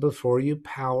 minutes before you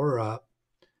power up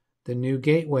the new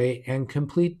gateway and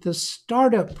complete the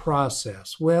startup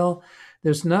process. Well,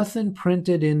 there's nothing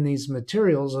printed in these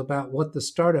materials about what the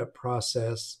startup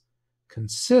process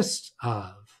consists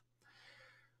of.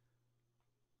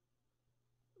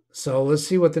 So let's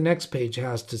see what the next page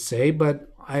has to say, but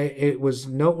it was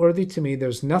noteworthy to me.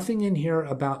 There's nothing in here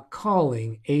about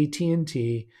calling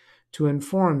AT&T to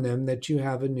inform them that you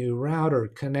have a new router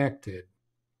connected.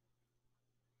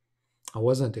 I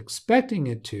wasn't expecting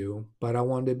it to, but I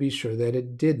wanted to be sure that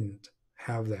it didn't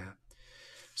have that.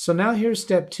 So now here's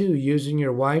step 2, using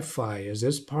your Wi-Fi. Is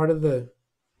this part of the,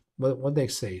 what they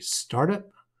say,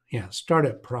 startup? Yeah,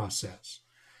 startup process.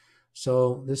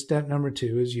 So this step number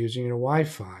 2 is using your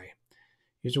Wi-Fi.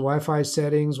 Use your Wi-Fi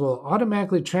settings will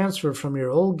automatically transfer from your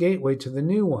old gateway to the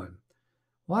new one.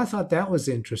 Well, I thought that was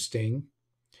interesting.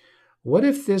 What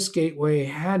if this gateway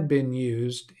had been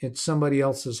used at somebody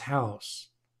else's house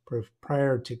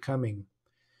prior to coming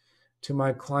to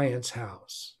my client's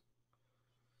house?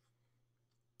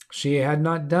 She had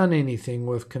not done anything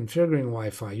with configuring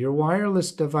Wi-Fi. Your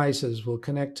wireless devices will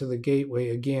connect to the gateway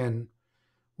again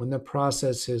when the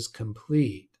process is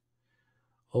complete.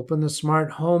 Open the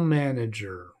Smart Home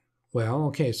Manager. Well,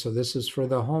 okay, so this is for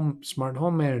the Smart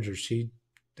Home Manager. She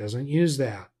doesn't use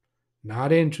that.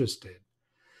 Not interested.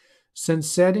 Since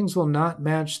settings will not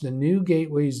match the new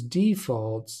gateway's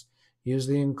defaults, use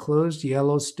the enclosed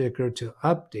yellow sticker to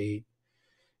update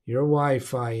your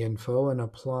Wi-Fi info and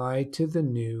apply to the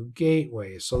new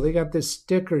gateway. So they got this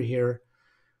sticker here.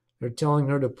 They're telling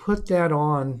her to put that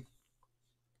on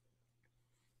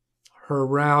her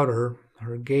router,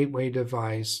 her gateway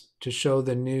device, to show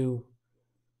the new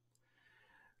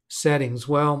settings.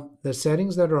 Well, the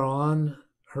settings that are on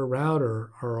her router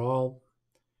are all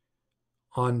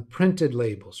on printed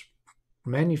labels.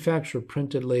 manufacture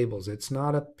printed labels. It's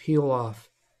not a peel-off,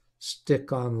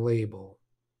 stick-on label.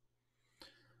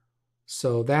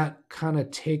 So that kind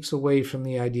of takes away from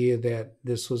the idea that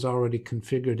this was already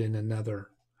configured in another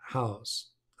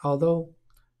house. Although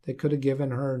they could have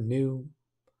given her a new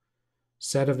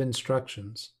set of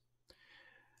instructions.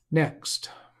 Next,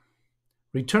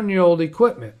 return your old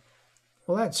equipment.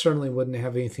 Well, that certainly wouldn't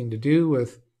have anything to do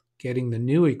with getting the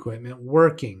new equipment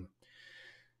working.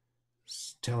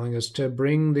 It's telling us to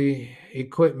bring the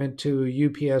equipment to a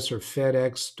UPS or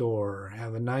FedEx store,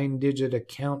 have a 9-digit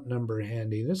account number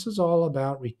handy. This is all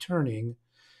about returning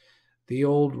the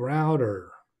old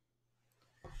router.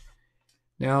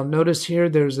 Now, notice here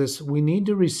there's this, we need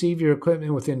to receive your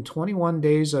equipment within 21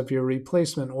 days of your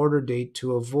replacement order date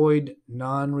to avoid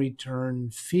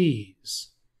non-return fees.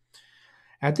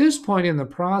 At this point in the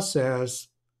process,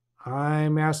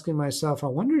 I'm asking myself, I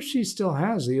wonder if she still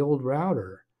has the old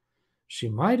router. She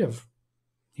might have,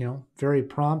 very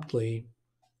promptly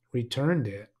returned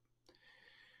it.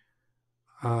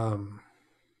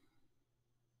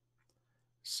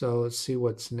 So let's see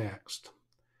what's next.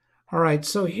 All right,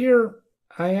 so here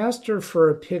I asked her for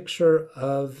a picture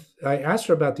I asked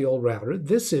her about the old router.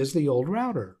 This is the old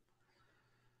router.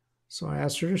 So I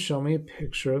asked her to show me a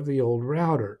picture of the old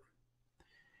router.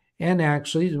 And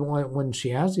actually, when she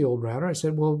has the old router, I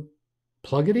said, well,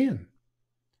 plug it in.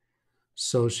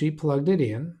 So she plugged it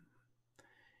in.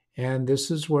 And this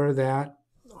is where that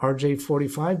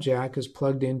RJ45 jack is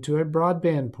plugged into a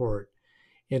broadband port.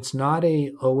 It's not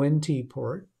a ONT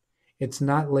port. It's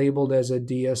not labeled as a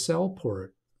DSL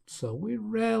port. So we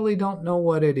really don't know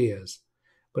what it is.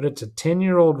 But it's a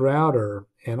 10-year-old router,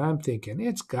 and I'm thinking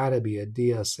it's got to be a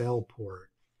DSL port,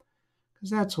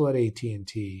 because that's what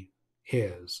AT&T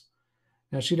is.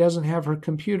 Now, she doesn't have her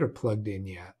computer plugged in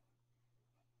yet.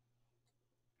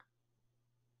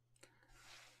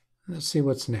 Let's see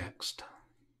what's next.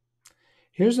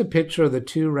 Here's a picture of the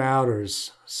two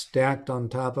routers stacked on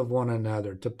top of one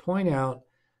another to point out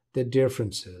the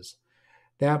differences.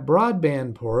 That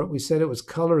broadband port, we said it was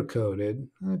color-coded.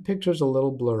 The picture's a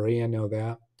little blurry, I know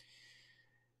that.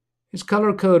 It's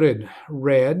color-coded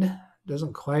red.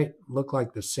 Doesn't quite look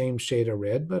like the same shade of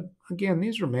red, but again,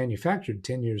 these were manufactured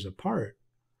 10 years apart.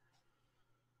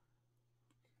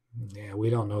 Yeah, we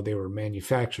don't know they were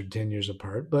manufactured 10 years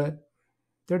apart, but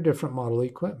they're different model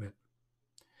equipment.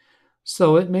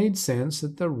 So it made sense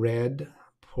that the red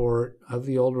port of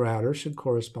the old router should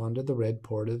correspond to the red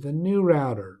port of the new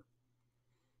router.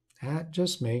 That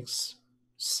just makes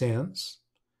sense.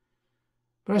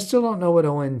 But I still don't know what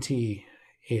ONT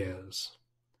is.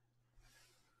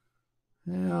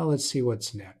 Now let's see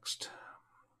what's next.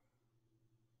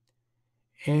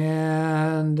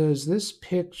 And is this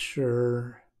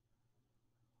picture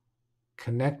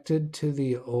connected to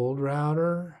the old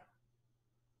router?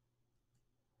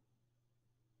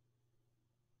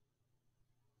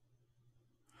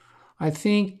 I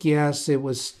think, yes, it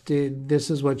was.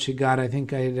 This is what she got. I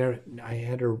think I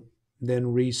had her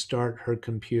then restart her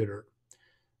computer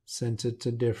since it's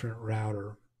a different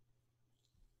router.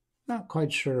 Not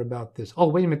quite sure about this. Oh,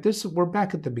 wait a minute. We're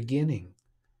back at the beginning.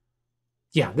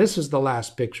 Yeah, this is the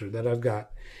last picture that I've got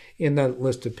in the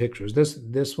list of pictures.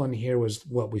 This one here was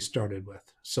what we started with.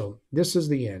 So this is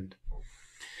the end.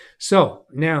 So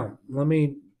now let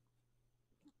me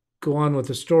go on with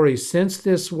the story. Since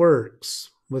this works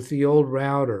with the old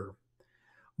router,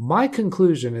 my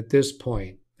conclusion at this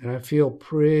point, and I feel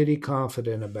pretty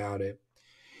confident about it,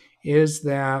 is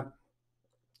that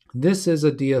this is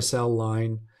a DSL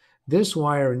line. This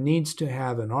wire needs to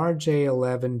have an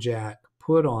RJ11 jack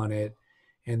put on it,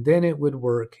 and then it would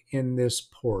work in this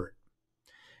port.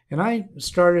 And I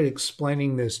started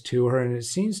explaining this to her, and it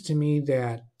seems to me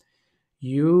that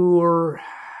your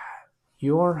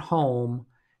home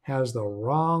has the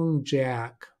wrong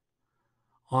jack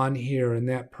on here, and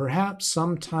that perhaps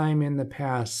sometime in the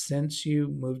past, since you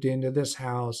moved into this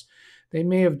house, they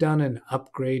may have done an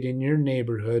upgrade in your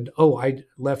neighborhood. Oh, I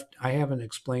haven't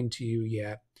explained to you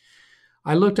yet.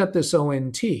 I looked up this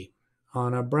ONT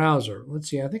on a browser. Let's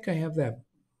see, I think I have that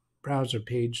browser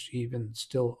page even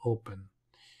still open.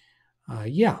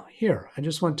 Yeah, here. I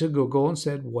just went to Google and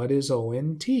said, what is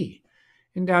ONT?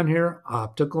 And down here,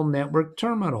 optical network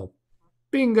terminal.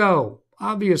 Bingo!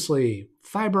 Obviously,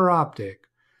 fiber optic.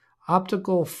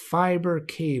 Optical fiber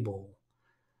cable.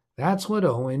 That's what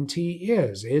ONT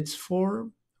is. It's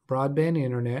for broadband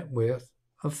internet with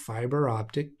a fiber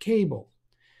optic cable.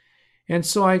 And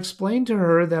so I explained to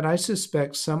her that I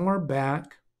suspect somewhere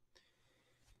back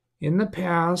in the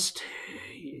past,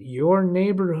 your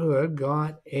neighborhood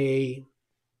got a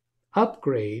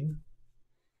upgrade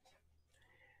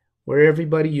where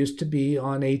everybody used to be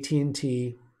on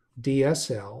AT&T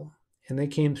DSL, and they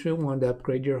came through and wanted to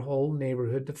upgrade your whole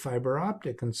neighborhood to fiber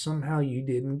optic, and somehow you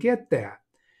didn't get that.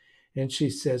 And she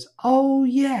says, oh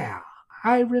yeah,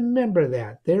 I remember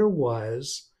that. There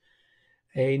was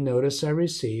a notice I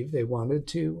received. They wanted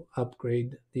to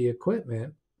upgrade the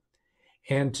equipment.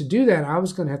 And to do that, I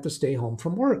was going to have to stay home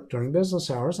from work during business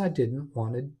hours. I didn't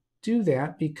want to do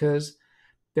that because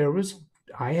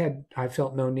I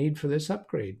felt no need for this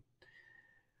upgrade.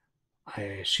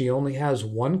 She only has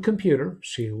one computer.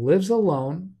 She lives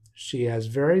alone. She has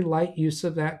very light use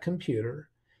of that computer.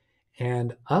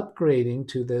 And upgrading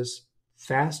to this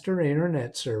faster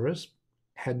internet service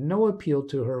had no appeal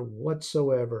to her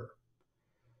whatsoever.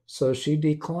 So she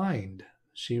declined.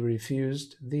 She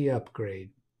refused the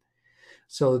upgrade.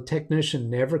 So the technician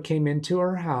never came into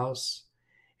her house,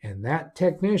 and that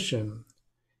technician,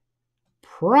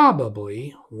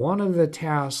 probably one of the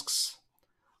tasks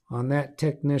on that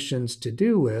technician's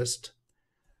to-do list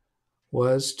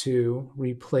was to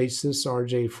replace this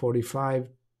RJ45.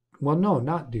 Well, no,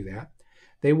 not do that.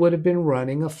 They would have been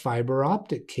running a fiber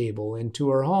optic cable into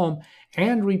her home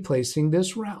and replacing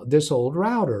this old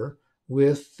router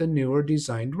with the newer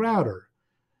designed router.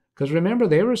 Because remember,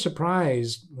 they were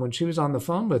surprised when she was on the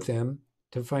phone with him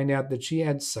to find out that she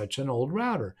had such an old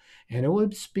router. And it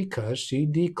was because she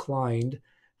declined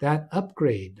that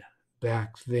upgrade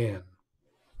back then.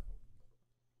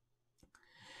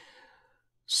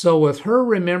 So with her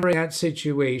remembering that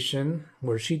situation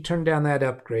where she turned down that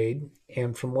upgrade,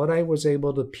 and from what I was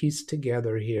able to piece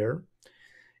together here,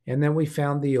 and then we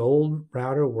found the old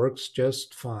router works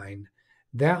just fine,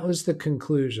 that was the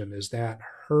conclusion, is that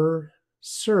her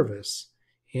service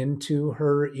into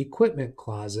her equipment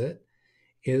closet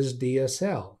is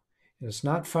DSL. And it's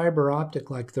not fiber optic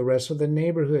like the rest of the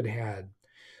neighborhood had.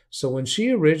 So when she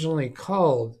originally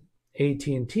called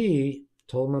AT&T,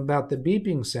 told them about the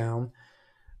beeping sound,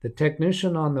 the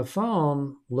technician on the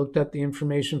phone looked up the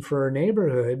information for her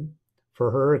neighborhood,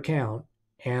 for her account,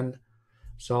 and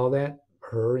saw that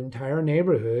her entire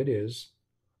neighborhood is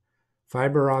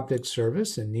fiber optic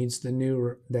service and needs that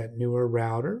newer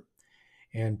router.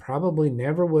 And probably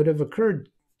never would have occurred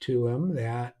to him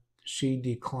that she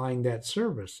declined that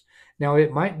service. Now,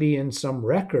 it might be in some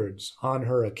records on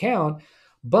her account,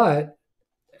 but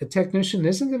a technician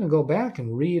isn't going to go back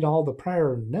and read all the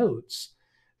prior notes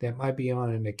that might be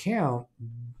on an account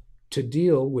to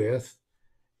deal with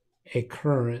a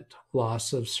current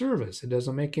loss of service. It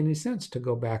doesn't make any sense to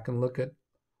go back and look at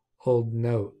old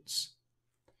notes.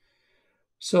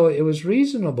 So it was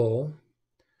reasonable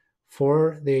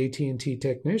for the AT&T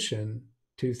technician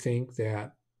to think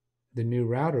that the new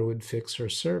router would fix her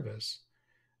service.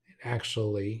 It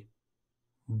actually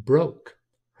broke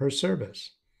her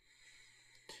service.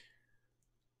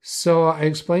 So I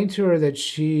explained to her that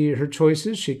her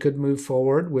choices, she could move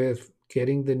forward with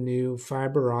getting the new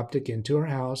fiber optic into her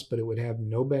house, but it would have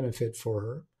no benefit for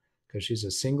her because she's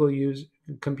a single-use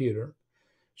computer.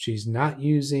 She's not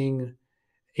using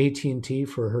AT&T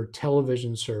for her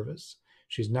television service.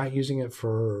 She's not using it for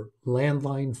her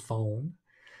landline phone.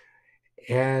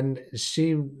 And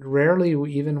she rarely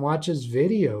even watches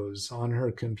videos on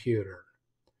her computer.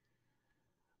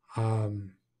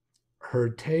 Her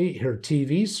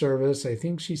TV service, I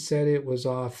think she said it was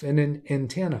off an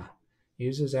antenna.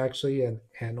 Uses actually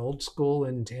an old school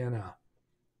antenna.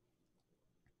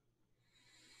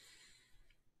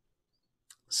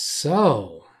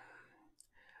 So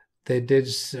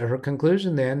her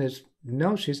conclusion then is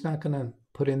no, she's not going to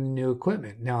put in the new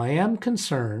equipment. Now I am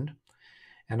concerned,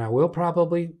 and I will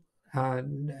probably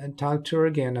talk to her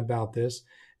again about this.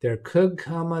 There could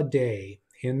come a day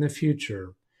in the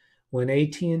future when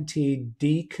AT&T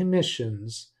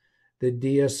decommissions the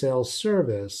DSL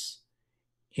service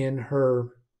in her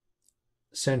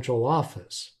central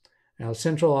office. Now,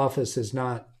 central office is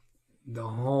not the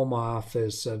home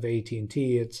office of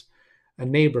AT&T. It's a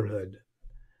neighborhood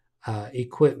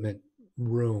equipment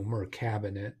room or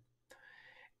cabinet.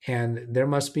 And there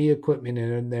must be equipment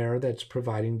in there that's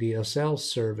providing DSL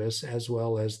service as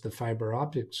well as the fiber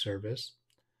optic service,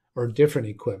 or different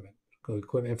equipment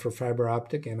for fiber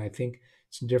optic, and I think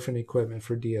it's different equipment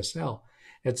for DSL.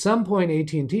 At some point,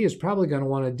 AT&T is probably going to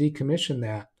want to decommission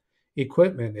that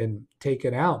equipment and take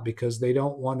it out because they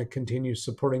don't want to continue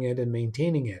supporting it and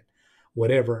maintaining it,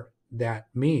 whatever that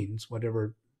means,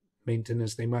 whatever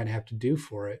maintenance they might have to do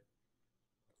for it.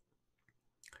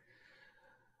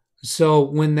 So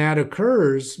when that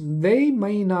occurs, they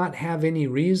may not have any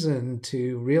reason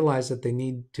to realize that they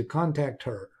need to contact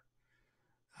her.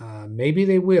 Maybe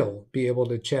they will be able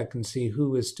to check and see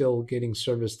who is still getting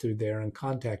service through there and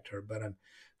contact her. But I'm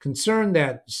concerned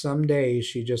that someday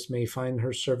she just may find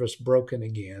her service broken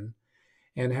again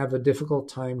and have a difficult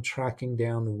time tracking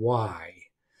down why.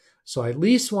 So I at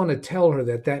least want to tell her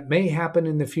that that may happen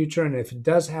in the future. And if it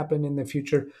does happen in the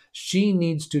future, she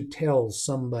needs to tell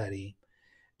somebody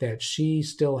that she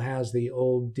still has the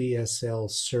old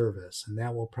DSL service. And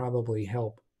that will probably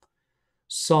help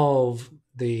solve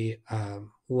the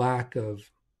lack of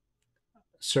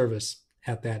service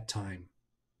at that time.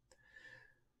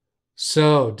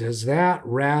 So, does that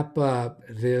wrap up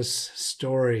this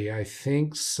story? I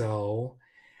think so.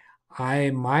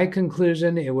 My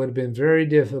conclusion, it would have been very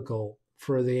difficult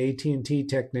for the AT&T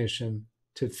technician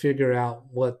to figure out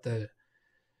what the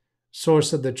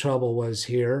source of the trouble was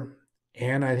here.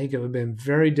 And I think it would have been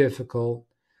very difficult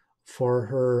for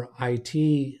her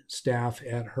IT staff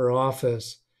at her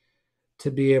office to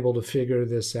be able to figure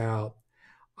this out.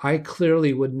 I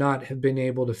clearly would not have been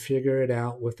able to figure it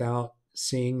out without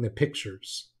seeing the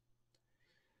pictures.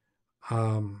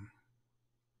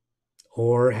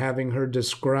 Or having her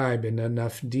describe in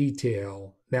enough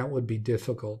detail. That would be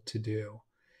difficult to do.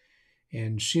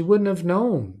 And she wouldn't have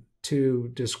known to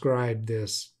describe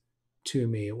this to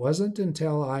me. It wasn't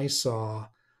until I saw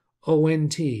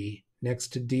ONT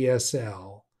next to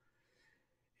DSL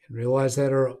and realized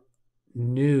that her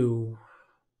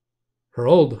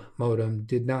old modem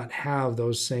did not have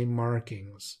those same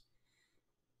markings.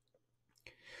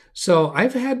 So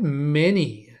I've had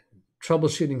many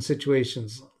troubleshooting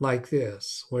situations like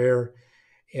this where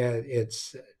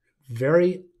it's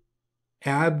very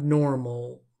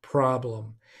abnormal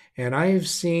problem. And I have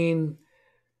seen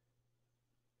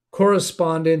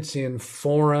correspondence in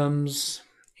forums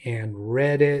and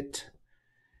Reddit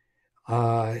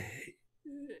and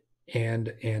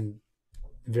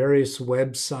various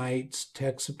websites,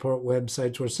 tech support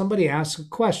websites, where somebody asks a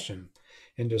question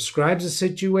and describes a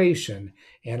situation,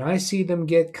 and I see them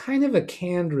get kind of a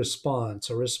canned response,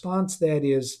 a response that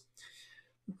is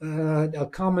a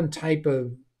common type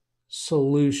of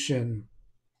solution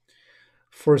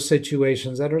for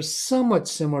situations that are somewhat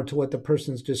similar to what the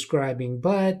person's describing,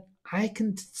 but I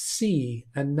can see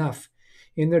enough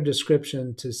in their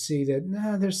description to see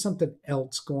that there's something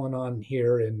else going on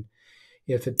here. And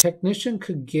if a technician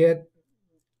could get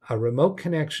a remote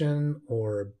connection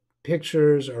or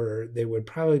pictures, or they would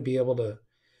probably be able to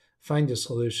find a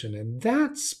solution. And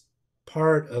that's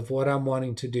part of what I'm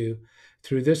wanting to do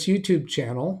through this YouTube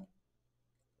channel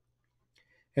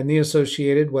and the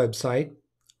associated website,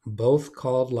 both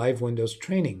called Live Windows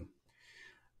Training.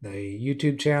 The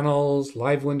YouTube channels,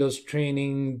 Live Windows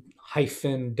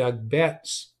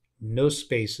Training-DougBetts, no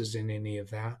spaces in any of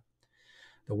that.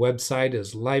 The website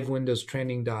is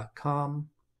LiveWindowsTraining.com.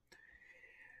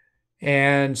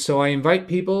 And so I invite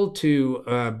people to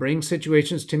bring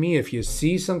situations to me. If you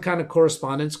see some kind of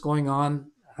correspondence going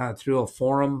on through a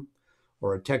forum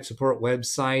or a tech support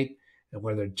website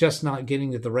where they're just not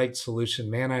getting to the right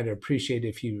solution, man, I'd appreciate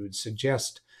if you would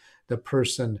suggest the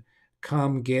person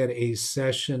come get a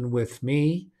session with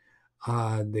me.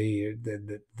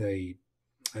 The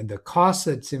cost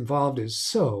that's involved is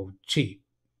so cheap,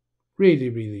 really,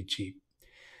 really cheap.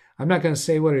 I'm not going to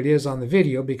say what it is on the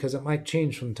video because it might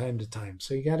change from time to time.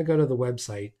 So you got to go to the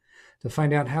website to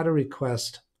find out how to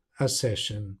request a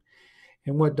session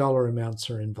and what dollar amounts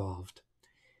are involved.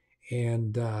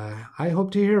 And I hope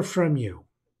to hear from you.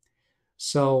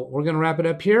 So we're going to wrap it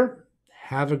up here.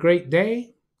 Have a great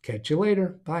day. Catch you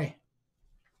later. Bye.